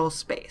pleural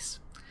space.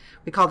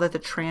 We call that the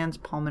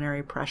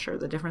transpulmonary pressure,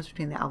 the difference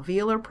between the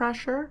alveolar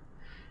pressure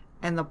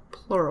and the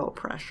pleural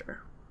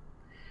pressure.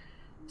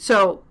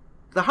 So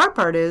the hard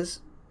part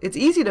is it's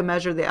easy to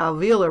measure the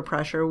alveolar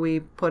pressure.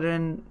 We put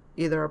in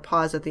either a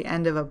pause at the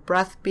end of a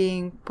breath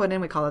being put in,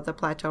 we call it the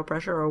plateau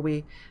pressure, or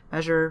we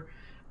measure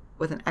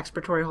with an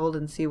expiratory hold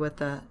and see what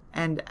the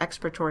end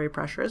expiratory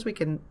pressure is. We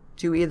can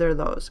do either of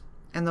those,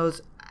 and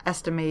those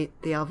estimate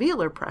the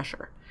alveolar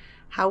pressure.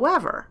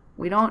 However,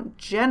 we don't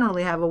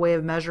generally have a way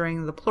of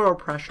measuring the pleural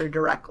pressure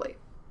directly.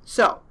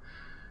 So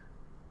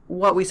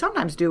what we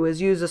sometimes do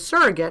is use a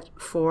surrogate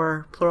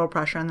for pleural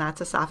pressure, and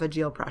that's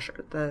esophageal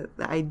pressure. The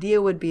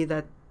idea would be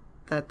that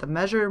the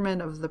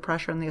measurement of the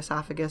pressure in the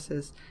esophagus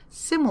is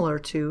similar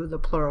to the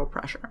pleural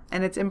pressure.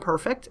 And it's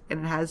imperfect,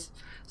 and it has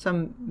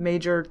some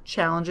major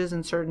challenges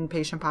in certain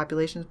patient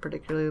populations,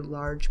 particularly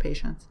large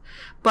patients.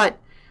 But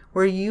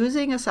we're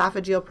using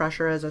esophageal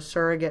pressure as a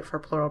surrogate for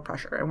pleural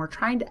pressure, and we're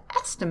trying to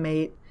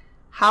estimate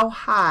how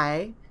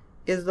high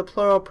is the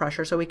pleural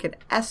pressure so we can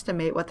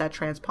estimate what that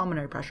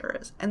transpulmonary pressure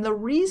is. And the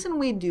reason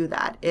we do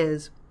that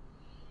is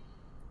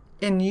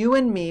in you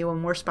and me,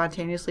 when we're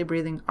spontaneously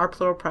breathing, our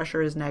pleural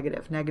pressure is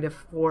negative,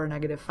 -4,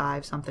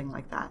 -5, something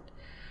like that.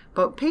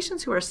 But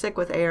patients who are sick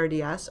with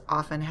ARDS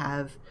often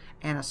have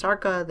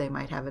anasarca, they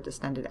might have a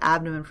distended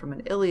abdomen from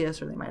an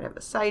ileus, or they might have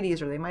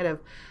ascites, or they might have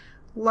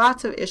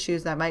lots of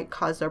issues that might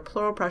cause their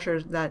pleural pressure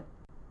that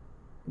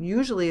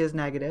usually is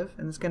negative,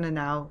 and it's going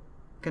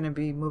to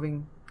be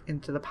moving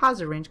into the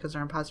positive range because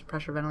they're on positive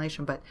pressure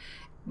ventilation, but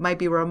might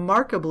be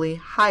remarkably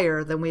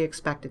higher than we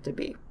expect it to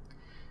be.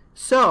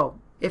 So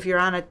if you're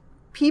on a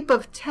PEEP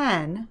of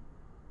 10,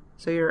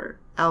 so your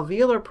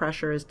alveolar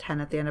pressure is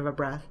 10 at the end of a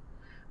breath,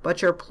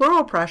 but your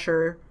pleural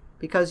pressure,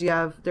 because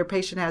their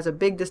patient has a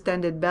big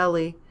distended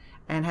belly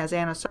and has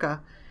anasarca,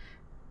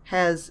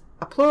 has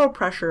a pleural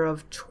pressure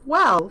of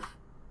 12,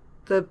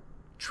 the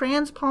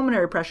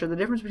transpulmonary pressure, the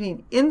difference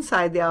between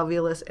inside the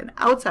alveolus and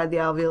outside the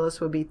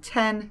alveolus, would be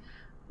 10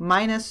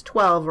 minus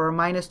 12 or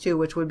 -2,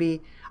 which would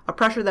be a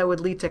pressure that would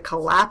lead to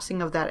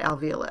collapsing of that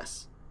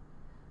alveolus.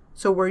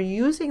 So we're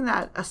using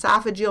that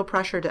esophageal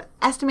pressure to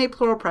estimate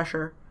pleural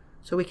pressure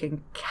so we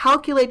can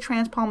calculate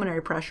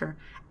transpulmonary pressure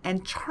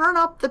and turn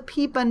up the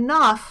PEEP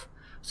enough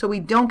so we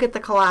don't get the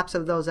collapse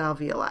of those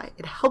alveoli.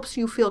 It helps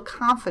you feel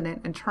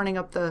confident in turning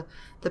up the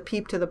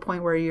PEEP to the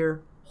point where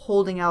you're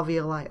holding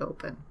alveoli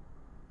open.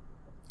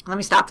 Let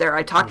me stop there.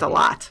 I talked a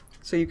lot,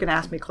 so you can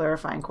ask me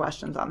clarifying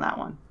questions on that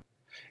one.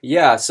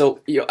 Yeah,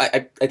 so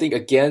I think,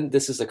 again,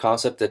 this is a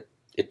concept that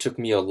it took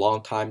me a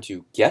long time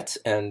to get.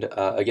 And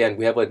again,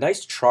 we have a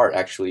nice chart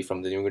actually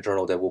from the New England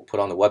Journal that we'll put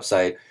on the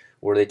website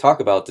where they talk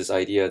about this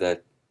idea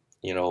that,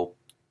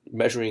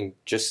 measuring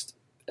just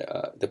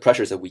the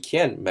pressures that we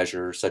can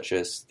measure, such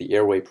as the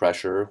airway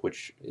pressure,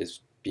 which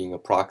is being a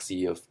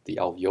proxy of the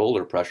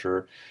alveolar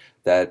pressure,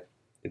 that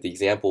the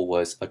example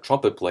was a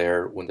trumpet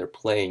player, when they're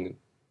playing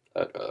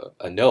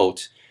a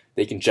note,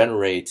 they can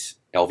generate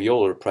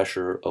alveolar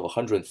pressure of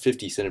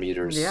 150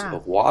 centimeters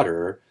of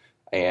water,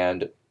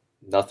 and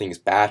nothing's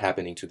bad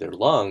happening to their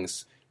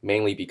lungs,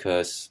 mainly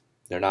because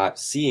they're not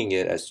seeing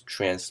it as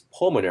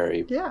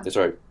transpulmonary.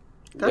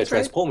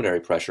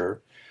 Transpulmonary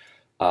pressure,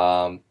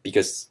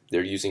 because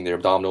they're using their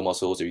abdominal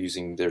muscles, they're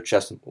using their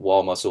chest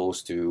wall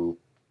muscles to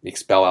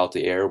expel out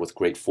the air with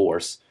great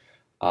force.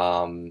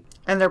 And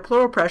their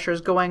pleural pressure is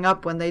going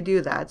up when they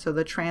do that, so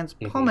the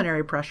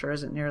transpulmonary pressure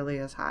isn't nearly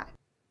as high.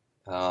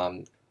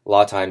 A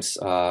lot of times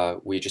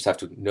we just have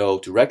to know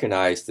to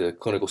recognize the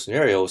clinical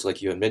scenarios,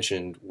 like you had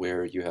mentioned,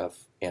 where you have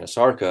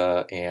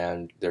anasarca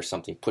and there's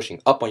something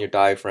pushing up on your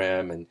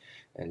diaphragm, and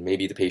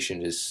maybe the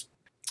patient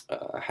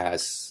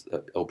has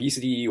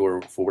obesity,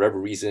 or for whatever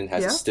reason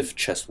has a stiff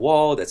chest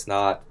wall that's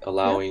not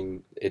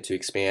allowing it to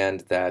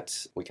expand,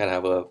 that we kind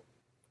of have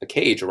a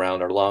cage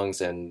around our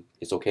lungs, and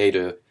it's okay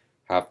to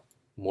have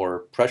more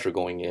pressure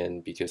going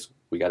in because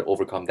we got to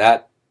overcome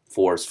that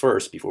force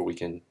first before we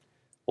can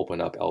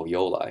open up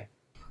alveoli.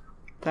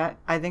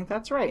 I think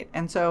that's right.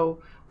 And so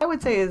I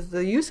would say is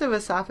the use of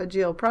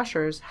esophageal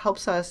pressures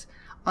helps us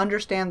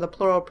understand the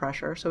pleural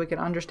pressure so we can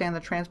understand the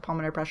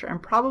transpulmonary pressure,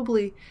 and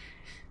probably,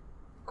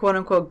 quote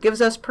unquote, gives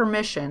us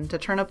permission to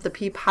turn up the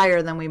PEEP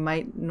higher than we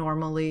might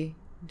normally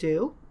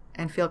do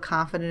and feel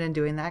confident in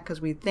doing that, because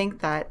we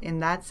think that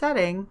in that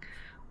setting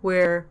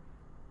we're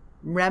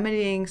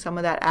remedying some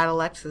of that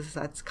atelectasis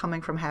that's coming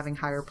from having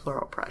higher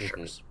pleural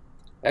pressures.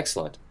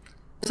 Excellent.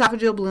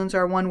 Esophageal balloons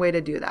are one way to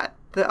do that.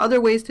 The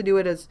other ways to do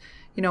it is,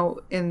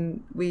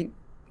 we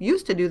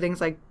used to do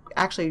things like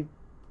actually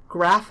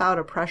graph out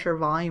a pressure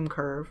volume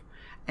curve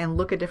and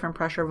look at different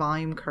pressure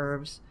volume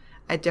curves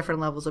at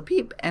different levels of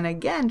PEEP. And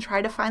again,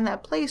 try to find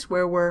that place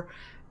where we're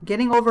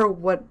getting over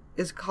what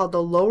is called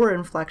the lower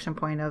inflection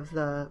point of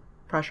the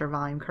pressure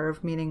volume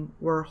curve, meaning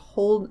we're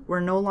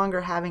no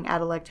longer having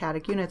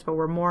atelectatic units, but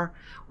we're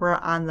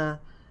on the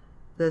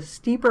the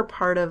steeper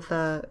part of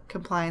the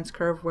compliance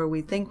curve where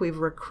we think we've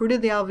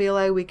recruited the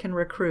alveoli we can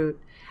recruit,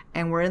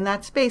 and we're in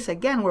that space,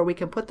 again, where we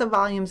can put the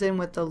volumes in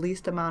with the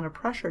least amount of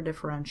pressure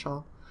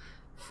differential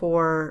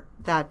for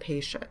that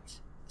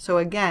patient. So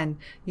again,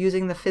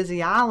 using the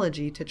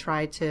physiology to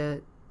try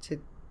to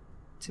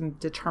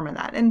determine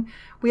that. And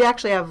we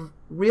actually have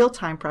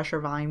real-time pressure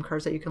volume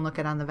curves that you can look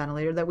at on the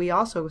ventilator that we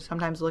also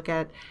sometimes look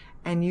at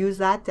and use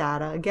that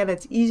data. Again,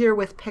 it's easier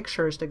with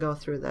pictures to go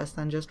through this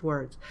than just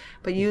words,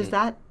 but use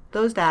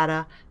those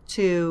data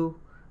to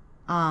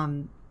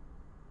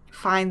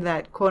find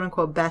that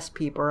quote-unquote best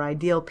PEEP or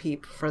ideal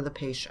PEEP for the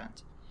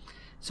patient.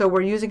 So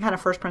we're using kind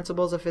of first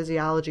principles of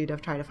physiology to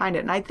try to find it.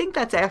 And I think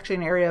that's actually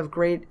an area of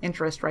great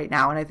interest right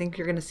now. And I think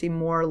you're going to see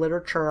more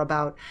literature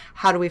about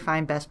how do we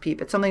find best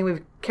PEEP. It's something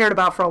we've cared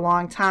about for a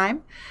long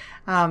time.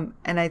 And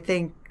I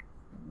think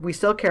we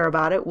still care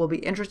about it. We'll be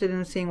interested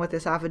in seeing what the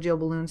esophageal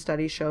balloon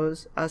study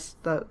shows us.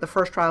 The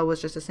first trial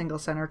was just a single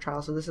center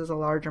trial. So this is a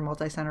larger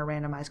multi-center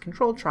randomized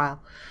controlled trial.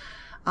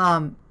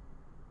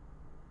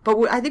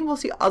 But I think we'll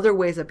see other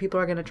ways that people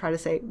are going to try to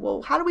say,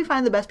 well, how do we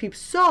find the best PEEP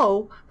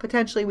so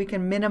potentially we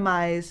can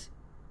minimize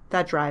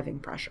that driving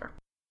pressure?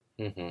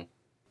 Mm-hmm.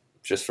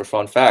 Just for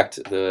fun fact,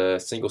 the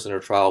single center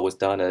trial was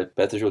done at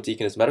Beth Israel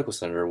Deaconess Medical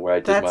Center where I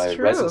did my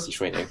residency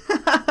training.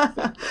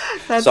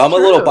 So I'm a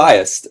little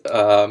biased,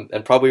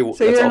 and probably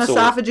so you're an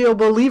esophageal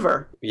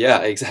believer. Yeah,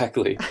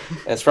 exactly.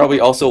 That's probably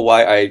also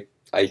why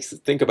I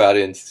think about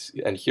it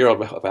and hear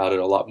about it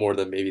a lot more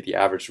than maybe the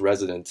average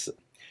resident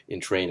in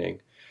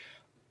training.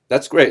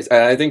 That's great.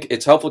 And I think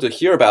it's helpful to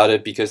hear about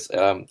it because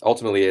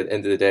ultimately, at the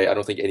end of the day, I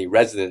don't think any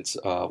residents,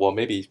 well,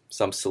 maybe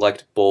some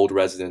select bold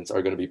residents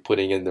are going to be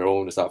putting in their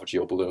own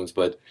esophageal balloons,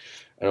 but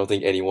I don't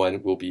think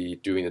anyone will be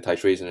doing the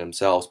titration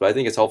themselves. But I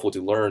think it's helpful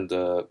to learn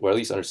or at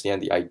least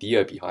understand the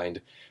idea behind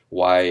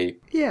why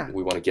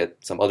we want to get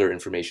some other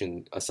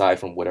information aside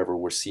from whatever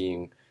we're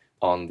seeing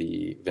on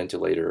the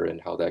ventilator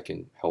and how that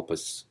can help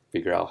us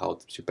figure out how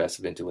to best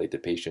ventilate the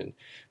patient.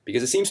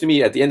 Because it seems to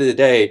me at the end of the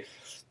day,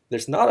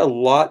 there's not a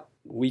lot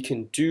we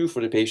can do for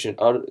the patient.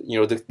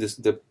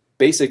 The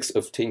basics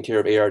of taking care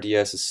of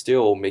ARDS is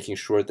still making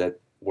sure that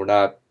we're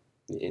not,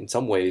 in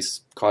some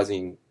ways,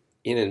 causing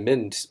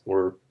intermittent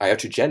or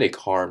iatrogenic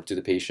harm to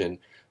the patient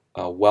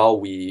while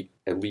we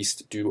at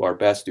least do our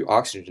best to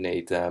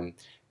oxygenate them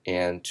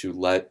and to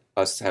let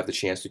us have the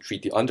chance to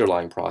treat the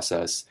underlying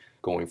process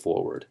going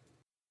forward.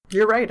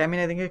 You're right. I mean,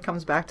 I think it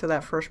comes back to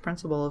that first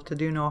principle of to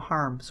do no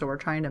harm. So we're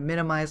trying to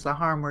minimize the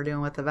harm we're doing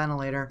with the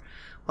ventilator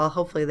while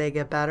hopefully they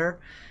get better.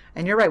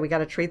 And you're right, we got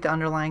to treat the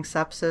underlying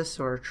sepsis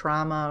or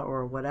trauma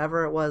or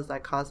whatever it was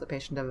that caused the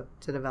patient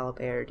to develop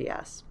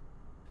ARDS.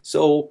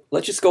 So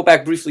let's just go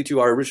back briefly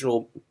to our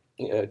original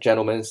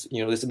gentleman.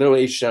 This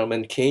middle-aged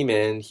gentleman came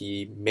in.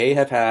 He may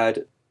have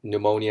had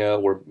pneumonia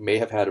or may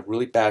have had a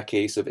really bad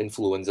case of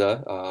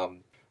influenza.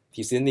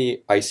 He's in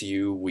the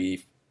ICU.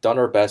 We've done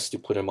our best to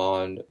put him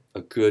on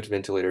a good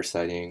ventilator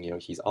setting.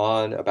 He's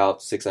on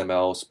about 6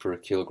 mLs per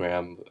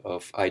kilogram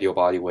of ideal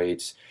body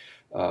weight.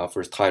 For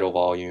his tidal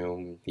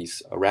volume.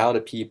 He's around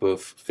a PEEP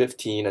of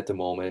 15 at the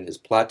moment. His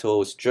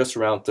plateau is just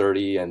around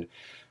 30, and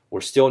we're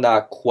still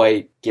not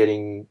quite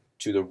getting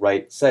to the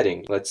right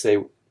setting. Let's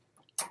say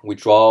we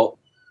draw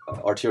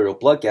arterial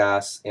blood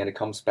gas, and it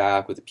comes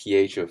back with a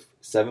pH of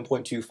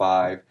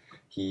 7.25.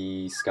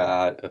 He's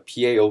got a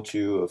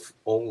PaO2 of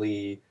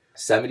only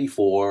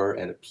 74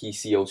 and a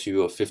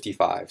PCO2 of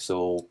 55.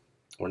 So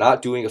we're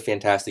not doing a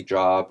fantastic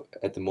job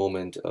at the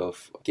moment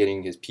of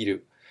getting his P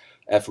to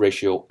F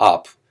ratio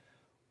up.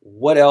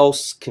 What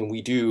else can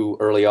we do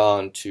early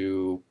on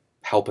to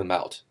help him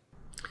out?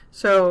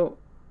 So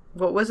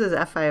what was his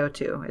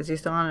FiO2? Is he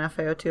still on an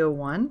FiO2 of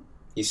 1?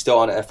 He's still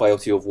on an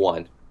FiO2 of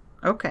 1.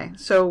 Okay,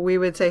 so we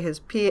would say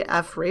his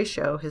PF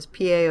ratio, his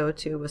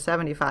PaO2 was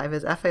 75.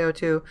 His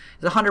FiO2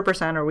 is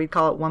 100%, or we'd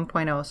call it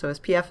 1.0, so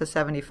his PF is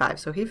 75.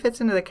 So he fits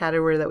into the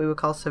category that we would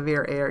call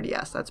severe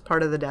ARDS. That's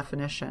part of the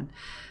definition,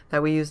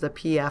 that we use the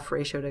PF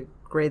ratio to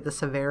grade the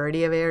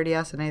severity of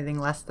ARDS, and anything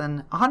less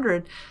than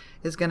 100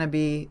 is going to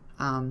be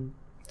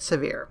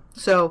severe.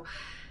 So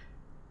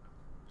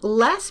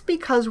less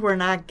because we're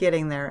not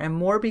getting there, and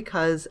more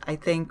because I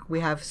think we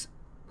have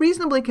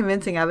reasonably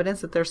convincing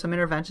evidence that there's some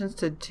interventions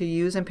to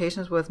use in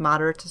patients with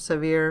moderate to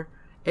severe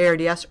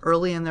ARDS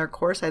early in their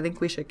course. I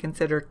think we should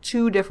consider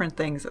two different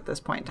things at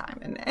this point in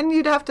time. And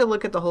you'd have to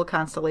look at the whole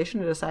constellation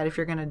to decide if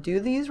you're going to do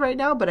these right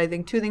now, but I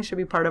think two things should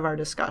be part of our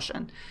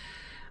discussion.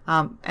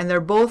 And they're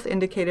both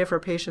indicated for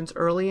patients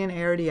early in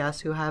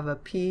ARDS who have a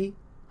PaO2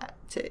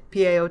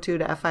 to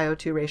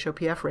FiO2 ratio,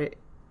 PF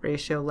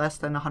ratio less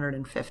than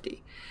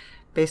 150.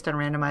 Based on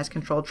randomized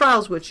controlled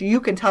trials, which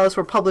you can tell us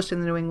were published in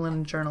the New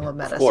England Journal of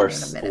Medicine. Of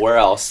course, in a minute. Where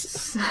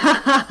else?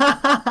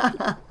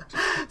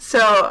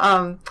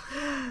 So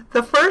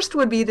the first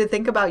would be to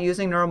think about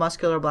using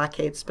neuromuscular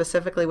blockade,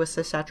 specifically with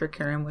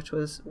cisatracurium, which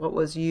was what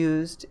was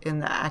used in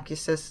the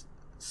Acusis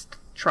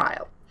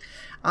trial.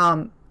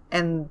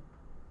 And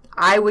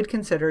I would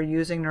consider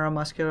using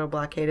neuromuscular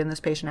blockade in this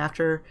patient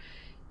after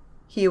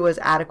he was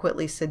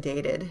adequately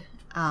sedated.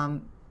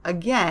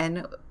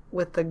 Again,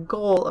 with the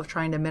goal of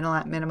trying to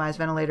minimize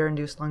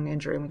ventilator-induced lung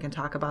injury. And we can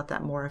talk about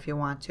that more if you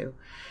want to.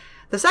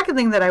 The second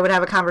thing that I would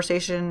have a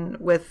conversation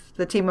with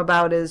the team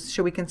about is,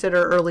 should we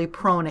consider early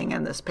proning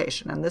in this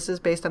patient? And this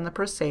is based on the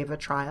PROSEVA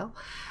trial,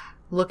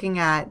 looking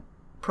at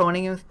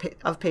proning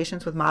of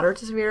patients with moderate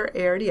to severe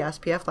ARDS,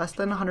 PF less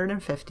than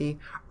 150,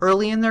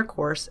 early in their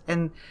course.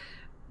 And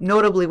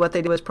notably, what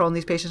they do is prone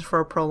these patients for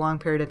a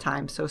prolonged period of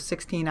time, so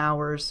 16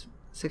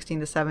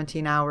 to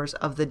 17 hours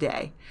of the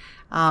day.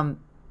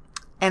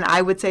 And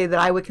I would say that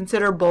I would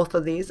consider both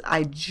of these.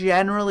 I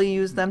generally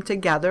use them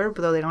together,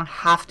 but though they don't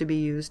have to be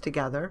used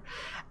together.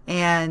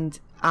 And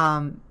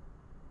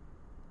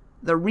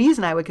the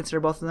reason I would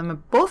consider both of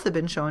them, both have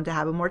been shown to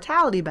have a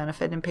mortality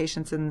benefit in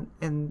patients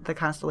in the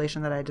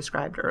constellation that I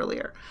described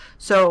earlier.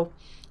 So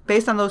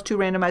based on those two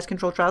randomized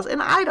controlled trials,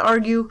 and I'd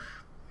argue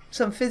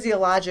some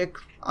physiologic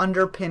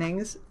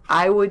underpinnings,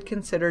 I would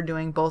consider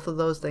doing both of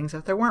those things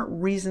if there weren't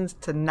reasons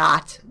to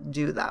not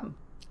do them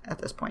at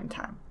this point in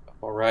time.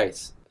 All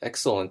right.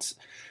 Excellent.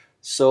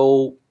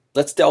 So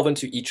let's delve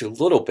into each a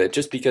little bit,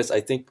 just because I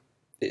think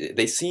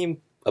they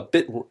seem a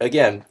bit,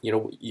 again,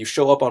 you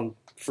show up on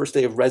first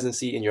day of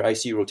residency in your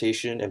ICU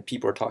rotation and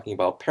people are talking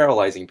about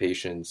paralyzing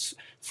patients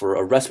for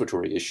a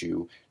respiratory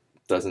issue.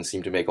 Doesn't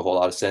seem to make a whole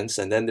lot of sense.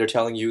 And then they're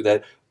telling you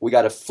that we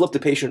got to flip the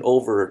patient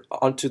over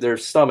onto their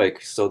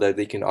stomach so that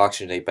they can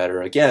oxygenate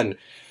better. Again,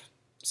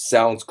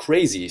 sounds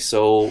crazy.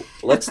 So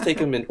let's take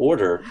them in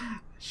order.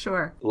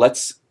 Sure.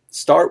 Let's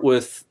start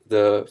with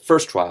the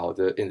first trial,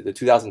 in the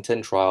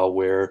 2010 trial,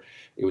 where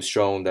it was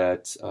shown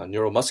that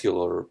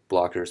neuromuscular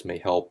blockers may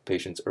help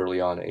patients early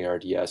on in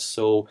ARDS.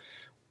 So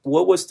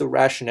what was the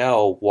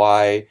rationale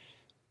why,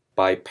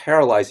 by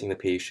paralyzing the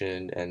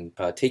patient and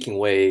taking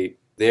away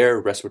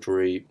their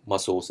respiratory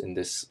muscles in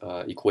this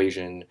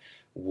equation,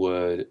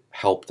 would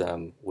help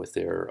them with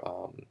their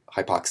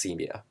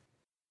hypoxemia?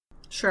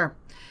 Sure.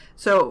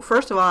 So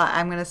first of all,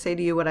 I'm going to say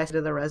to you what I say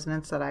to the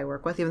residents that I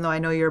work with, even though I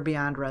know you're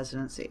beyond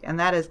residency. And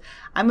that is,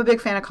 I'm a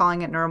big fan of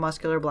calling it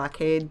neuromuscular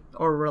blockade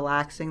or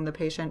relaxing the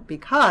patient,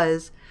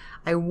 because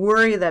I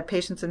worry that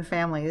patients and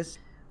families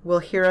will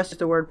hear us use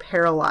the word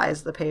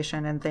paralyze the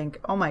patient and think,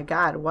 oh my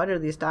God, what are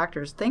these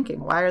doctors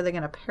thinking? Why are they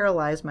going to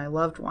paralyze my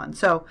loved one?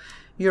 So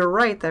you're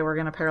right that we're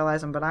going to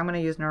paralyze them, but I'm going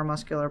to use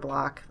neuromuscular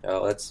block.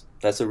 Oh,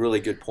 that's a really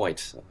good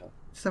point.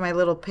 So my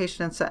little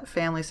patient and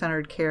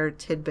family-centered care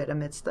tidbit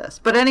amidst this.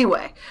 But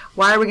anyway,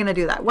 why are we going to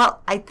do that?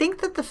 Well, I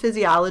think that the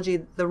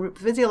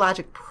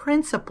physiologic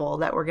principle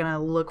that we're going to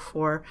look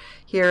for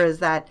here is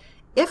that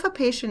if a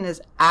patient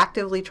is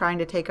actively trying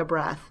to take a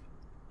breath,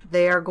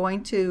 they are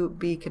going to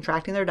be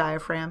contracting their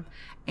diaphragm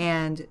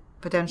and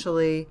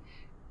potentially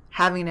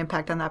having an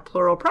impact on that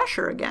pleural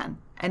pressure again.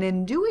 And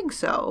in doing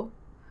so,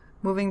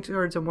 moving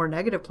towards a more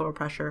negative pleural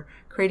pressure,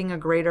 creating a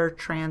greater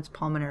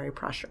transpulmonary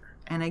pressure.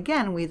 And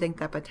again, we think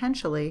that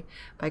potentially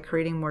by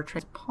creating more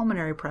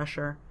transpulmonary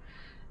pressure,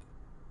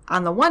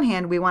 on the one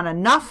hand, we want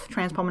enough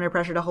transpulmonary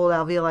pressure to hold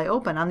alveoli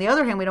open. On the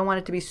other hand, we don't want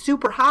it to be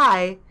super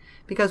high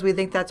because we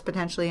think that's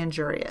potentially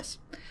injurious.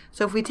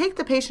 So if we take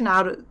the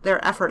patient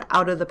their effort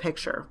out of the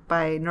picture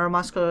by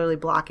neuromuscularly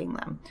blocking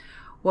them,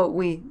 what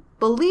we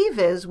believe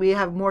is we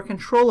have more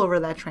control over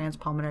that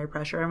transpulmonary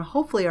pressure and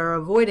hopefully are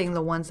avoiding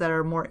the ones that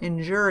are more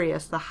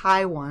injurious, the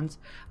high ones,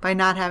 by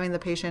not having the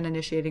patient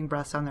initiating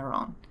breaths on their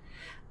own.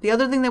 The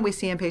other thing that we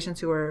see in patients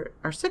who are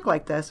sick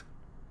like this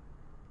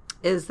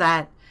is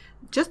that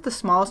just the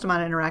smallest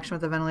amount of interaction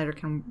with the ventilator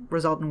can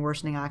result in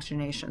worsening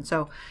oxygenation.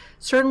 So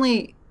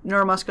certainly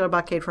neuromuscular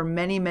blockade for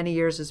many, many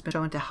years has been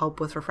shown to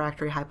help with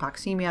refractory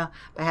hypoxemia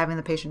by having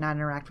the patient not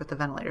interact with the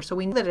ventilator. So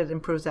we know that it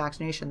improves the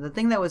oxygenation. The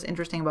thing that was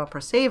interesting about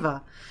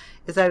PROSEVA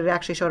is that it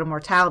actually showed a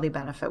mortality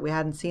benefit. We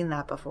hadn't seen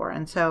that before.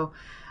 And so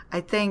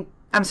not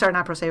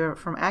PROSEVA,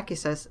 from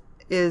Accusys,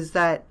 is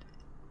that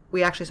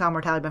we actually saw a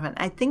mortality benefit.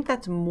 I think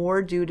that's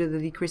more due to the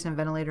decrease in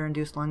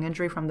ventilator-induced lung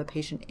injury from the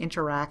patient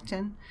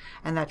interacting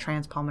and that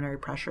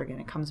transpulmonary pressure. Again,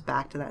 it comes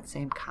back to that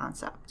same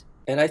concept.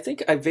 And I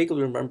think I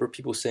vaguely remember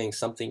people saying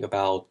something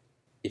about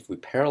if we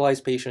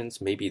paralyze patients,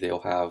 maybe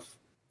they'll have,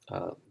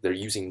 they're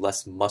using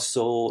less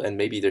muscle and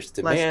maybe there's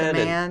demand.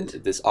 And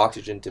this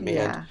oxygen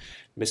demand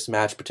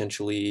mismatch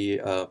potentially.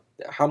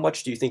 How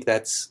much do you think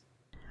that's?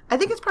 I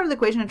think it's part of the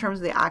equation in terms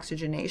of the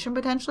oxygenation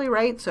potentially,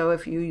 right? So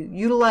if you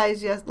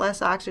utilize less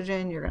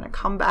oxygen, you're going to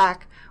come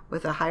back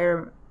with a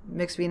higher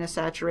mixed venous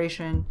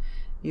saturation.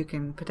 You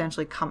can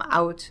potentially come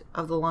out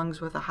of the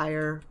lungs with a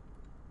higher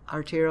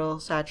arterial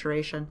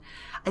saturation.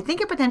 I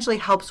think it potentially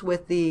helps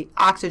with the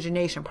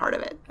oxygenation part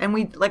of it.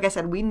 And like I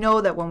said, we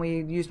know that when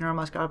we use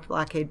neuromuscular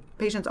blockade,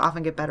 patients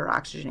often get better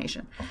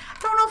oxygenation. I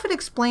don't know if it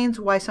explains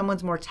why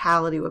someone's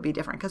mortality would be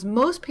different, because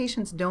most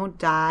patients don't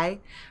die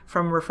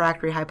from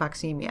refractory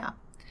hypoxemia.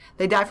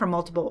 They die from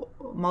multiple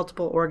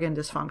organ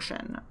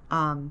dysfunction.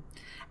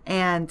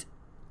 And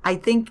I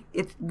think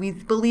we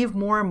believe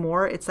more and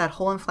more it's that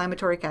whole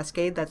inflammatory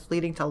cascade that's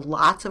leading to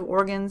lots of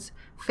organs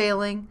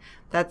failing.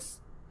 That's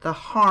the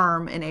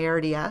harm in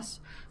ARDS.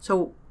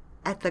 So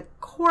at the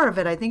core of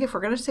it, I think if we're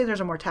going to say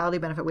there's a mortality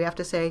benefit, we have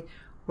to say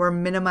we're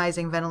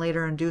minimizing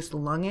ventilator-induced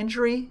lung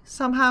injury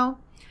somehow.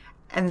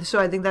 And so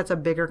I think that's a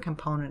bigger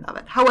component of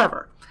it.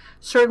 However,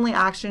 certainly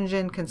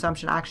oxygen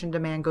consumption, oxygen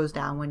demand goes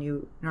down when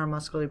you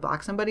neuromuscularly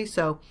block somebody.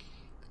 So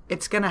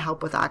it's going to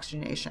help with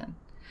oxygenation.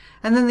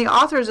 And then the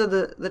authors of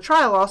the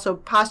trial also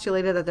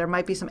postulated that there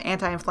might be some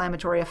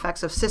anti-inflammatory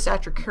effects of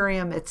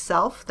cisatracurium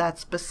itself, that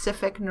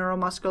specific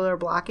neuromuscular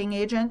blocking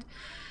agent.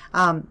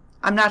 I'm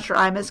not sure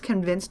I'm as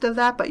convinced of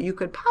that, but you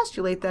could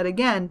postulate that,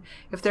 again,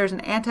 if there's an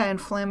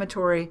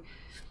anti-inflammatory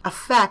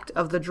effect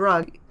of the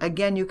drug,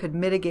 again, you could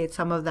mitigate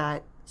some of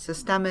that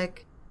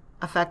systemic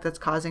effect that's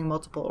causing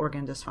multiple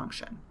organ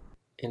dysfunction.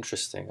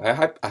 Interesting. I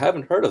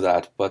haven't heard of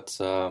that, but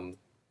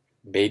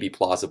maybe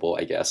plausible,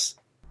 I guess.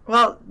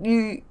 Well,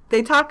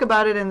 they talk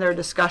about it in their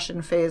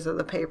discussion phase of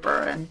the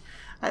paper,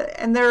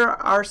 and there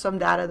are some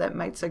data that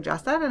might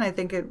suggest that, and I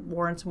think it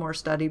warrants more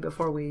study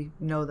before we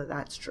know that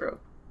that's true.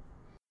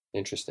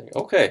 Interesting.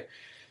 Okay.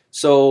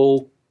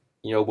 So,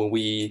 when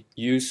we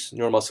use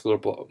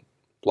neuromuscular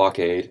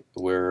blockade,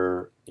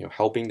 we're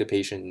helping the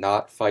patient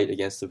not fight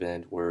against the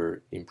wind.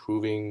 We're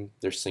improving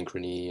their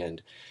synchrony,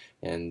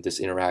 and this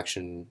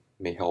interaction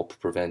may help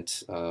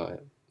prevent,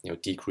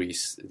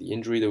 decrease the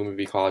injury that we may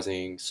be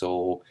causing.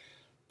 So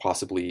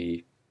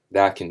possibly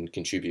that can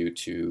contribute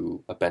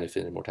to a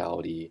benefit in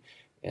mortality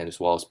and as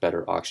well as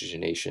better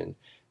oxygenation.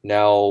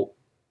 Now,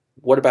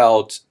 what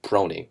about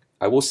proning?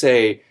 I will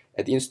say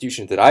at the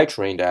institution that I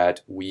trained at,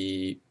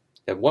 we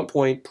at one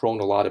point proned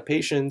a lot of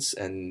patients,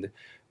 and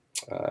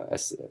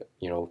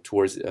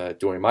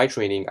during my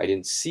training, I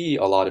didn't see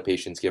a lot of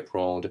patients get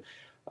proned,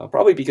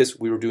 probably because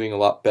we were doing a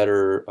lot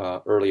better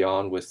early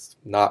on with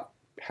not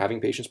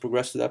having patients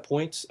progress to that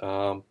point.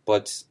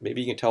 But maybe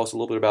you can tell us a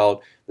little bit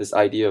about this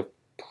idea of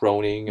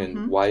proning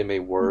and why it may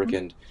work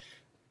and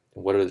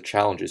what are the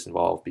challenges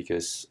involved,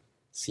 because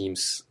it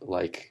seems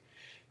like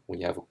when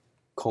you have a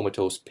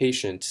comatose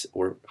patient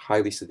or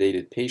highly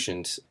sedated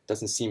patient, it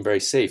doesn't seem very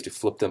safe to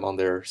flip them on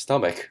their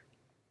stomach.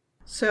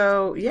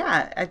 So,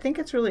 yeah, I think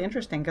it's really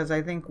interesting, because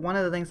I think one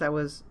of the things that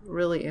was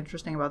really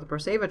interesting about the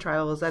ProSEVA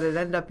trial is that it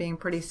ended up being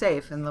pretty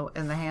safe in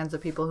the hands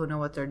of people who know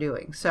what they're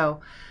doing. So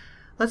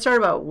let's start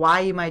about why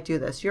you might do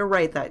this. You're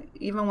right that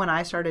even when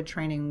I started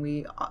training,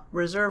 we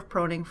reserved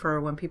proning for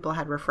when people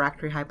had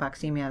refractory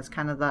hypoxemia as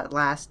kind of that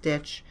last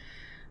ditch.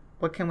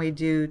 What can we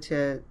do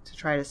to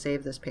try to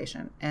save this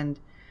patient? And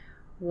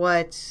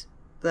what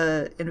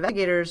the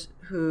investigators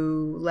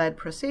who led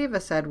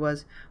ProSEVA said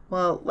was,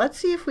 well, let's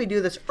see if we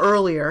do this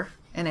earlier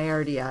in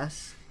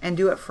ARDS and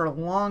do it for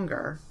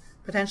longer.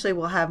 Potentially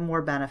we'll have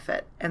more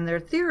benefit. And their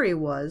theory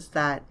was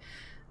that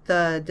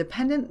the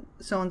dependent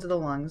zones of the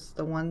lungs,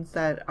 the ones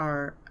that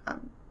are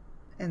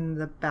in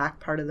the back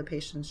part of the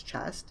patient's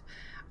chest,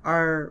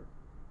 are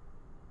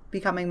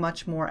becoming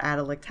much more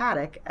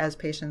atelectatic as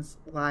patients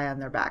lie on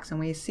their backs. And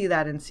we see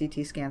that in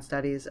CT scan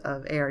studies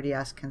of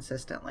ARDS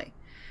consistently.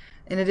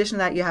 In addition to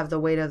that, you have the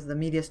weight of the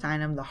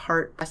mediastinum, the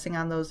heart pressing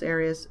on those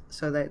areas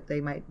so that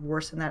they might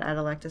worsen that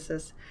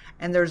atelectasis.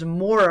 And there's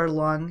more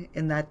lung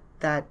in that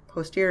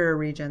posterior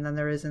region than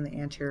there is in the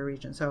anterior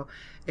region. So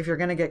if you're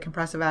going to get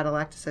compressive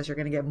atelectasis, you're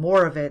going to get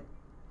more of it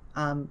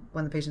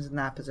when the patient's in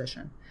that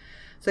position.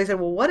 So they said,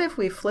 well, what if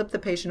we flip the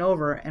patient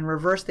over and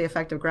reverse the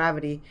effect of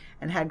gravity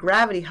and had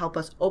gravity help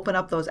us open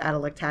up those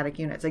atelectatic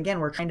units? Again,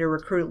 we're trying to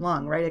recruit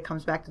lung, right? It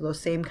comes back to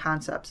those same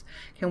concepts.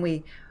 Can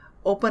we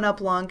open up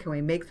lung? Can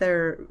we make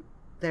their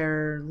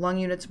lung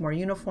units more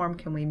uniform?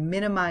 Can we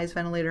minimize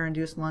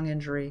ventilator-induced lung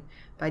injury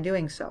by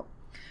doing so?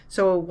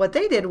 So what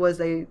they did was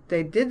they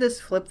did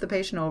this, flip the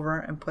patient over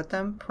and put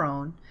them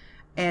prone,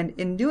 and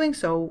in doing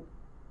so,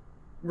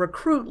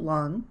 recruit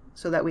lung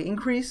so that we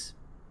increase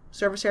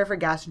surface area for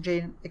gas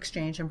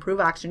exchange, improve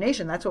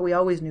oxygenation. That's what we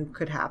always knew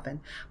could happen.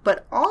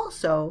 But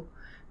also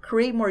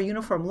create more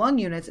uniform lung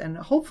units and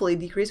hopefully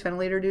decrease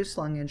ventilator-induced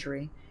lung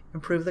injury,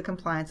 improve the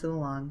compliance of the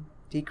lung,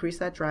 decrease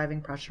that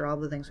driving pressure, all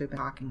the things we've been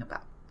talking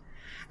about.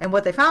 And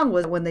what they found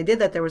was when they did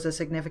that, there was a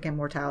significant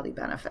mortality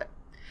benefit.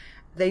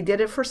 They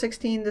did it for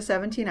 16 to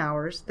 17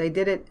 hours. They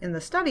did it in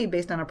the study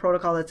based on a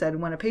protocol that said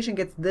when a patient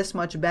gets this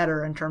much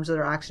better in terms of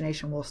their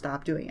oxygenation, we'll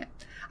stop doing it.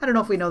 I don't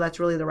know if we know that's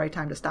really the right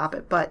time to stop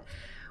it, but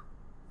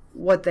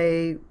what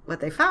they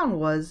found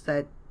was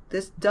that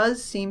this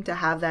does seem to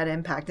have that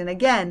impact. And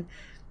again,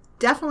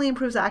 definitely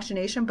improves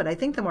oxygenation, but I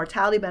think the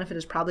mortality benefit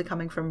is probably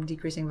coming from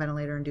decreasing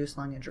ventilator-induced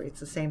lung injury. It's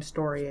the same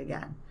story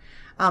again.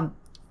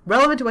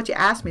 Relevant to what you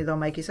asked me, though,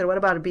 Mike, you said, what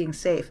about it being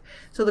safe?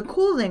 So the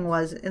cool thing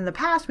was, in the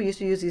past, we used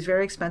to use these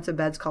very expensive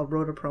beds called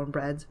rotoprone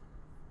beds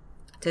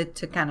to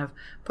kind of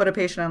put a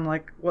patient on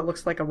like what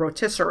looks like a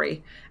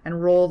rotisserie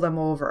and roll them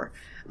over.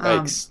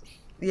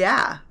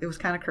 Yeah, it was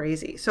kind of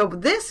crazy. So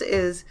this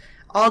is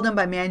all done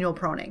by manual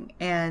proning,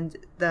 and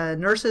the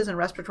nurses and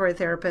respiratory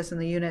therapists in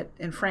the units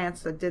in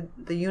France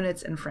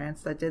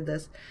that did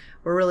this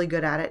were really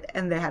good at it,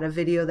 and they had a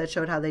video that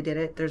showed how they did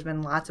it. There's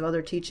been lots of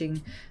other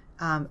teaching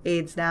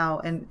aids now,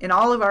 and in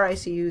all of our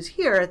ICUs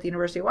here at the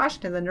University of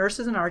Washington, the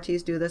nurses and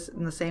RTs do this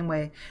in the same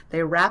way.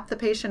 They wrap the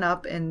patient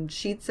up in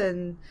sheets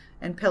and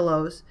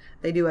pillows.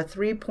 They do a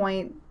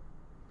 3-point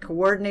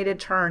coordinated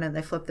turn and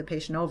they flip the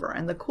patient over.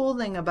 And the cool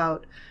thing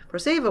about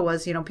Proseva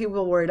was,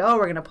 people worried, oh,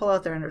 we're going to pull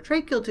out their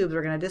endotracheal tubes,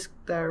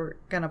 they're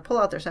going to pull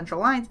out their central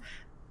lines.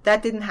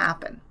 That didn't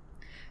happen.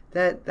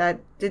 That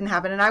didn't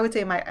happen. And I would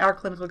say in our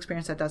clinical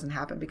experience, that doesn't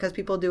happen because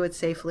people do it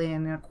safely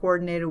and in a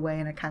coordinated way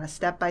in a kind of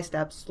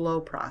step-by-step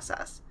slow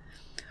process.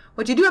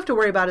 What you do have to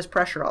worry about is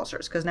pressure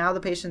ulcers, because now the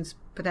patient's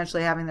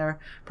potentially having their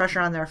pressure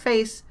on their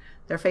face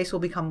will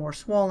become more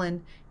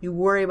swollen. You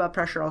worry about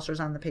pressure ulcers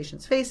on the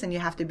patient's face, and you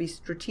have to be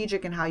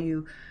strategic in how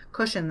you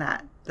cushion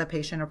the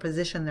patient or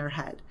position their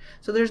head.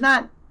 So it's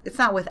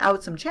not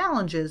without some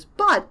challenges,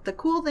 but the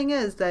cool thing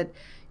is that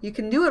you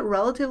can do it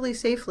relatively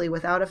safely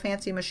without a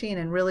fancy machine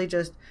and really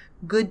just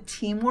good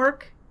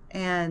teamwork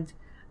and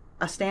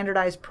a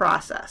standardized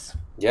process.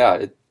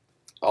 Yeah,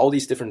 all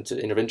these different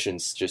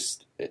interventions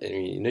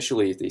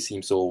initially they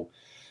seem so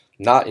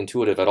not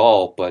intuitive at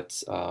all,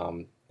 but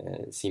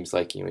it seems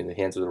like in the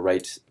hands of the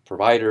right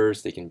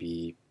providers, they can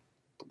be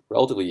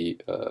relatively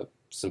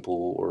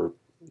simple, or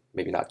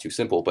maybe not too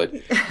simple, but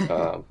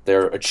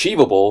they're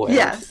achievable and,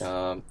 yes.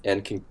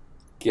 And can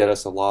get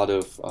us a lot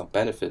of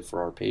benefit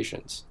for our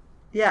patients.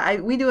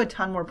 Yeah, we do a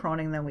ton more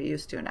proning than we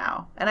used to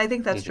now. And I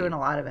think that's true in a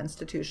lot of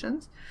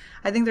institutions.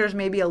 I think there's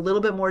maybe a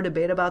little bit more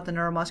debate about the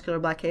neuromuscular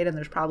blockade, and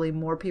there's probably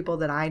more people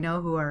that I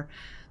know who are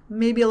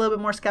maybe a little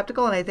bit more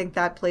skeptical. And I think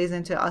that plays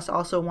into us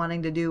also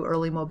wanting to do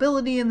early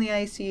mobility in the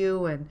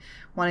ICU and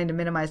wanting to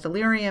minimize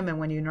delirium. And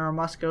when you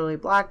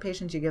neuromuscularly block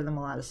patients, you give them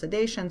a lot of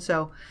sedation.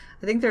 So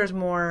I think there's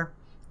more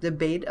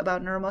debate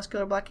about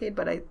neuromuscular blockade,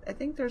 but I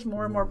think there's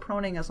more and more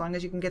proning as long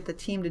as you can get the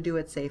team to do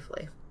it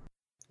safely.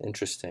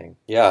 Interesting.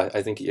 Yeah,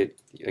 I think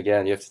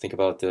again, you have to think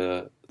about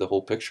the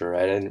whole picture,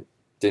 right? And it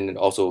didn't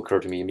also occur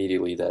to me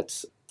immediately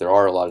that there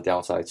are a lot of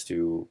downsides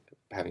to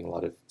having a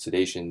lot of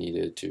sedation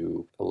needed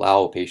to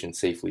allow a patient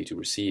safely to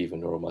receive a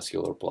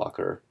neuromuscular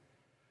blocker.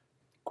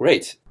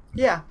 Great.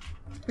 Yeah,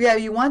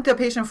 you want the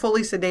patient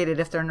fully sedated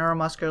if they're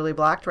neuromuscularly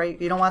blocked,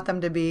 right? You don't want them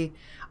to be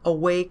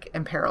awake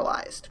and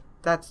paralyzed.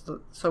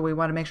 So we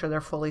want to make sure they're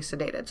fully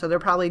sedated. So they're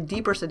probably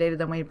deeper sedated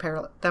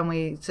than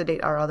we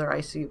sedate our other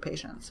ICU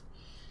patients.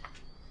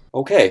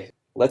 Okay,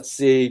 let's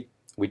say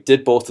we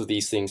did both of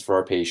these things for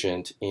our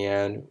patient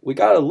and we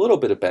got a little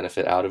bit of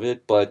benefit out of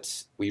it,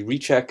 but we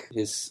recheck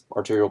his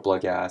arterial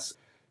blood gas.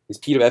 His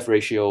P to F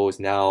ratio is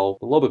now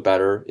a little bit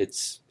better.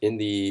 It's in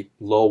the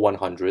low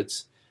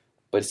 100s,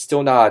 but it's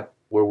still not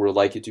where we're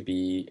like it to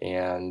be.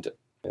 And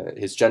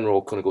his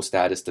general clinical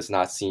status does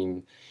not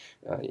seem,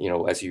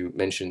 as you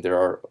mentioned, there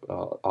are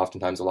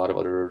oftentimes a lot of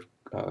other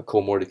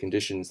comorbid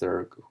conditions that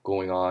are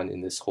going on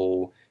in this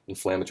whole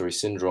inflammatory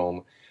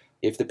syndrome.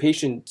 If the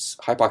patient's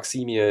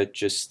hypoxemia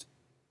just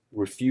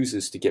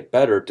refuses to get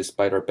better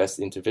despite our best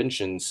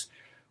interventions,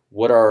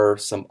 what are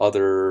some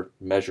other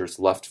measures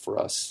left for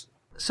us?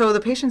 So the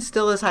patient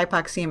still is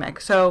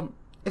hypoxemic. So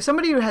if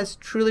somebody has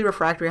truly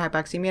refractory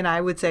hypoxemia, and I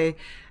would say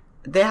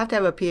they have to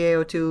have a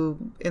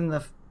PaO2 in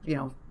the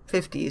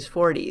 50s,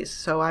 40s.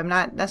 So I'm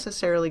not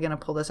necessarily going to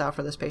pull this out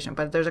for this patient,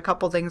 but there's a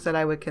couple things that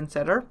I would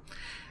consider.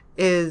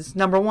 Is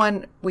number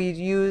one, we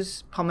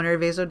use pulmonary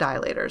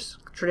vasodilators.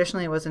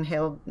 Traditionally, it was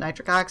inhaled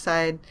nitric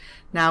oxide.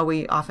 Now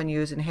we often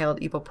use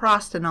inhaled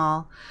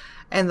epoprostenol.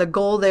 And the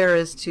goal there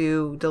is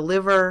to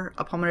deliver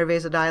a pulmonary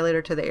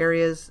vasodilator to the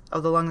areas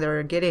of the lung that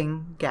are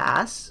getting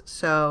gas,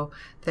 so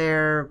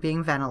they're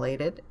being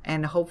ventilated,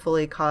 and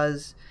hopefully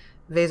cause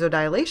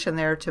vasodilation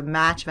there to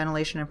match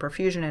ventilation and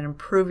perfusion and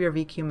improve your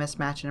VQ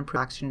mismatch and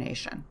improve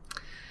oxygenation.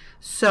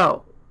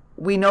 So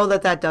we know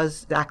that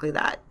does exactly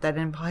that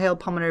inhaled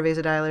pulmonary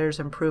vasodilators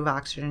improve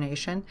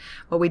oxygenation.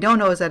 What we don't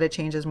know is that it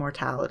changes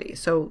mortality.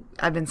 So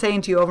I've been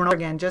saying to you over and over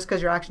again, just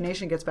because your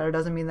oxygenation gets better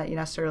doesn't mean that you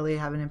necessarily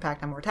have an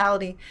impact on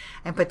mortality.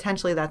 And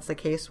potentially that's the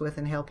case with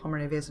inhaled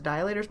pulmonary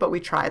vasodilators, but we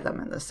try them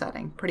in this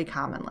setting pretty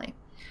commonly.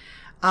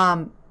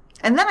 And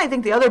then I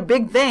think the other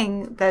big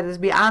thing that is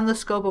beyond the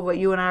scope of what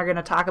you and I are going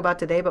to talk about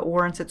today, but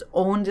warrants its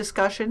own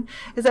discussion,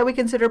 is that we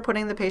consider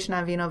putting the patient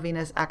on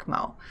veno-venous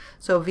ECMO,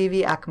 so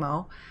VV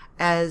ECMO,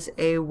 as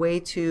a way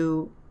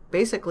to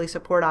basically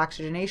support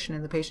oxygenation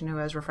in the patient who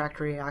has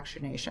refractory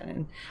oxygenation.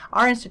 In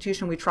our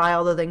institution, we try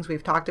all the things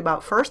we've talked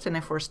about first, and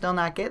if we're still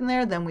not getting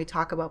there, then we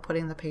talk about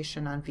putting the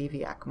patient on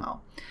VV ECMO.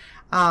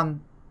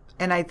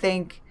 And I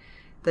think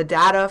the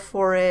data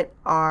for it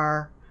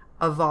are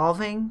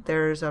evolving.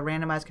 There's a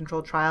randomized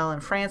controlled trial in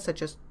France that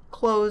just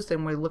closed,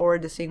 and we look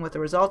forward to seeing what the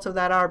results of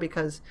that are,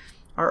 because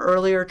our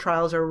earlier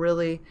trials are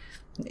really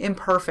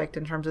imperfect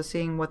in terms of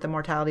seeing what the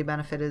mortality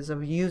benefit is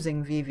of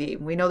using VV.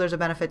 We know there's a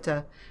benefit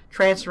to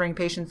transferring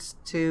patients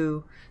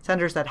to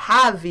centers that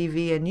have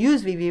VV and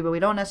use VV, but we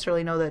don't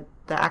necessarily know that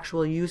the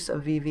actual use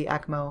of VV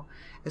ECMO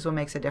is what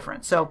makes a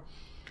difference. So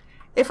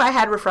if I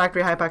had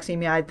refractory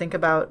hypoxemia, I'd think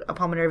about a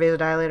pulmonary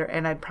vasodilator,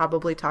 and I'd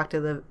probably talk to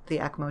the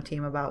ECMO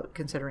team about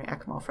considering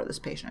ECMO for this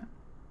patient.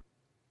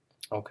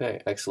 Okay,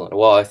 excellent.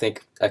 Well, I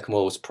think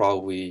ECMO is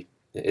probably,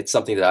 it's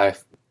something that I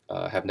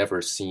have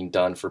never seen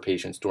done for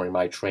patients during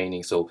my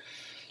training, so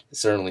it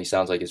certainly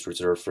sounds like it's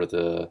reserved for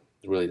the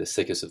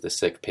sickest of the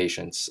sick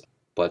patients.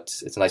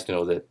 but it's nice to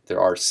know that there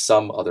are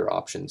some other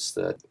options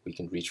that we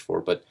can reach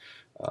for. But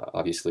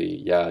obviously,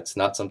 yeah, it's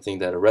not something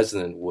that a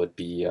resident would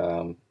be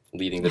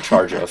leading the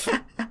charge of.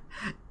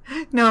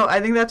 No, I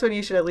think that's when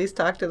you should at least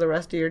talk to the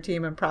rest of your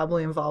team and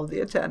probably involve the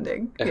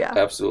attending. Yeah,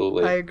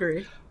 absolutely. I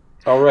agree.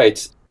 All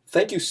right.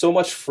 Thank you so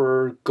much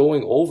for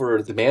going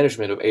over the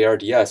management of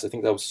ARDS. I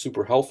think that was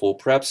super helpful.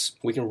 Perhaps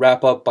we can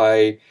wrap up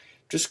by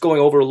just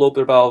going over a little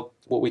bit about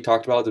what we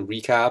talked about, the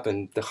recap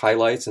and the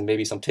highlights, and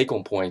maybe some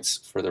take-home points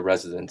for the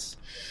residents.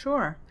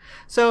 Sure.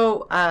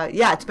 So,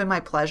 it's been my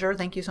pleasure.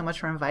 Thank you so much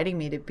for inviting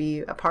me to be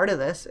a part of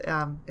this.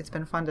 It's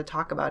been fun to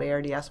talk about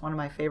ARDS, one of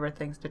my favorite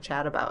things to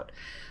chat about.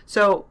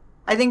 So,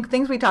 I think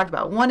things we talked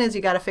about. One is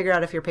you got to figure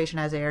out if your patient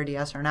has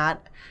ARDS or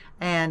not.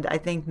 And I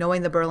think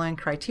knowing the Berlin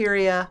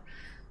criteria,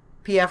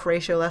 PF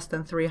ratio less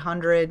than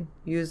 300,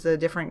 use the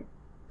different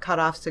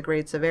cutoffs to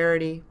grade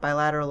severity,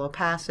 bilateral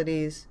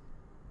opacities,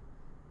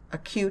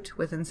 acute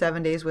within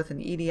 7 days with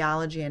an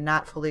etiology and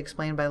not fully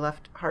explained by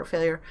left heart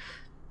failure,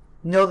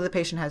 know that the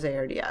patient has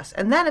ARDS.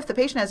 And then if the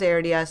patient has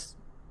ARDS,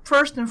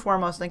 first and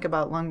foremost, think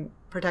about lung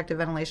protective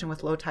ventilation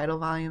with low tidal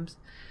volumes.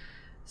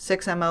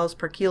 6 mLs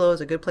per kilo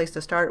is a good place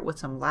to start with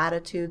some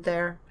latitude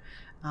there.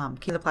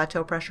 Keep the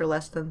plateau pressure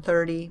less than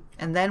 30.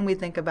 And then we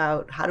think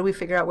about how do we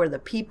figure out where the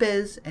PEEP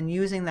is and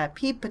using that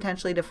PEEP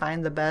potentially to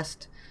find the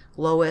best,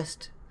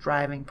 lowest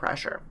driving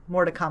pressure.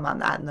 More to come on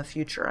that in the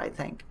future, I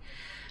think.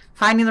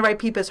 Finding the right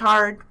PEEP is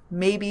hard.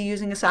 Maybe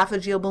using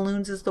esophageal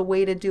balloons is the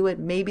way to do it.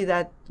 Maybe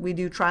that we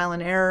do trial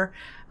and error.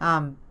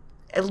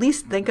 At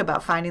least think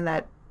about finding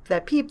that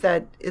PEEP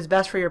that is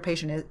best for your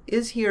patient.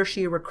 Is he or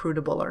she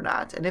recruitable or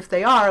not? And if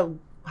they are,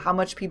 how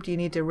much PEEP do you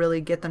need to really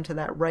get them to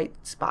that right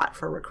spot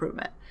for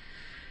recruitment?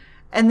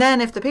 And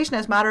then if the patient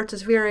has moderate to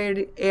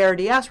severe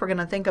ARDS, we're going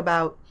to think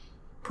about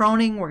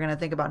proning, we're going to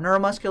think about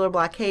neuromuscular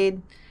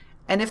blockade,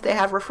 and if they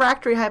have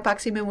refractory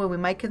hypoxemia, we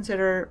might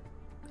consider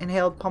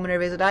inhaled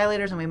pulmonary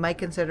vasodilators and we might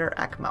consider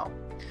ECMO.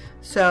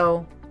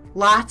 So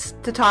lots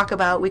to talk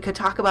about. We could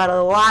talk about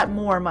a lot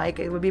more, Mike.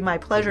 It would be my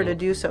pleasure to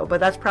do so, but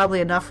that's probably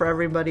enough for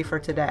everybody for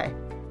today.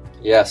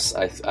 Yes,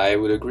 I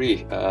would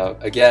agree.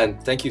 Again,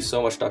 thank you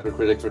so much, Dr.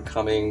 Kritik, for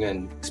coming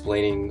and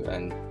explaining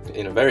and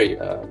in a very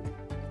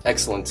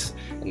excellent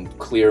and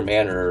clear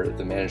manner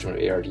the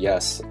management of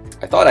ARDS.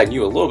 I thought I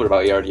knew a little bit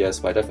about ARDS,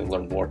 but I definitely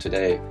learned more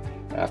today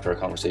after our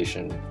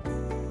conversation.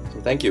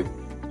 So thank you.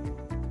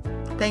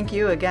 Thank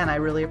you again. I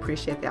really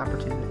appreciate the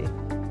opportunity.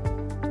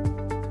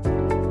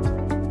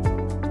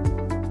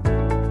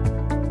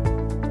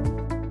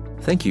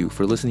 Thank you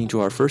for listening to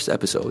our first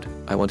episode.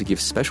 I want to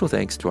give special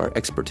thanks to our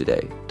expert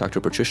today,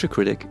 Dr. Patricia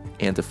Kritik,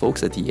 and the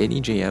folks at the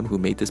NEJM who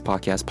made this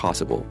podcast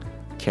possible: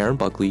 Karen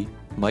Buckley,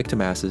 Mike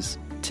Tomasas,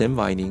 Tim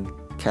Vining,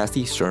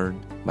 Kathy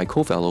Stern, my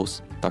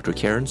co-fellows, Dr.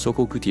 Karen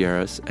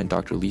Sokol-Gutierrez and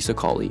Dr. Lisa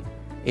Cawley,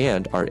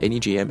 and our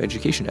NEJM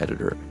education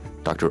editor,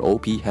 Dr.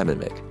 O.P.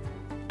 Hemmenwick.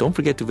 Don't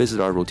forget to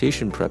visit our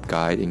rotation prep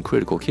guide in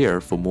critical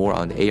care for more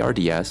on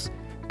ARDS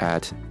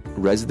at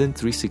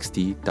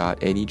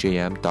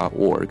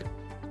resident360.nejm.org.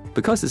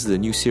 Because this is a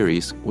new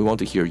series, we want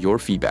to hear your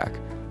feedback.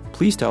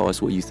 Please tell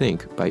us what you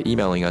think by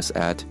emailing us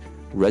at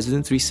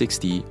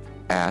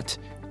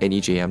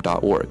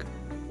resident360@nejm.org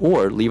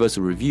or leave us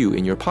a review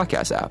in your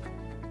podcast app.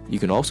 You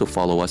can also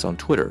follow us on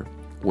Twitter,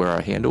 where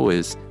our handle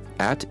is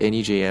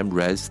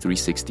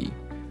 @NEJMRes360.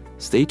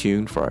 Stay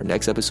tuned for our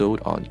next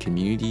episode on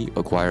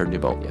community-acquired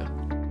pneumonia.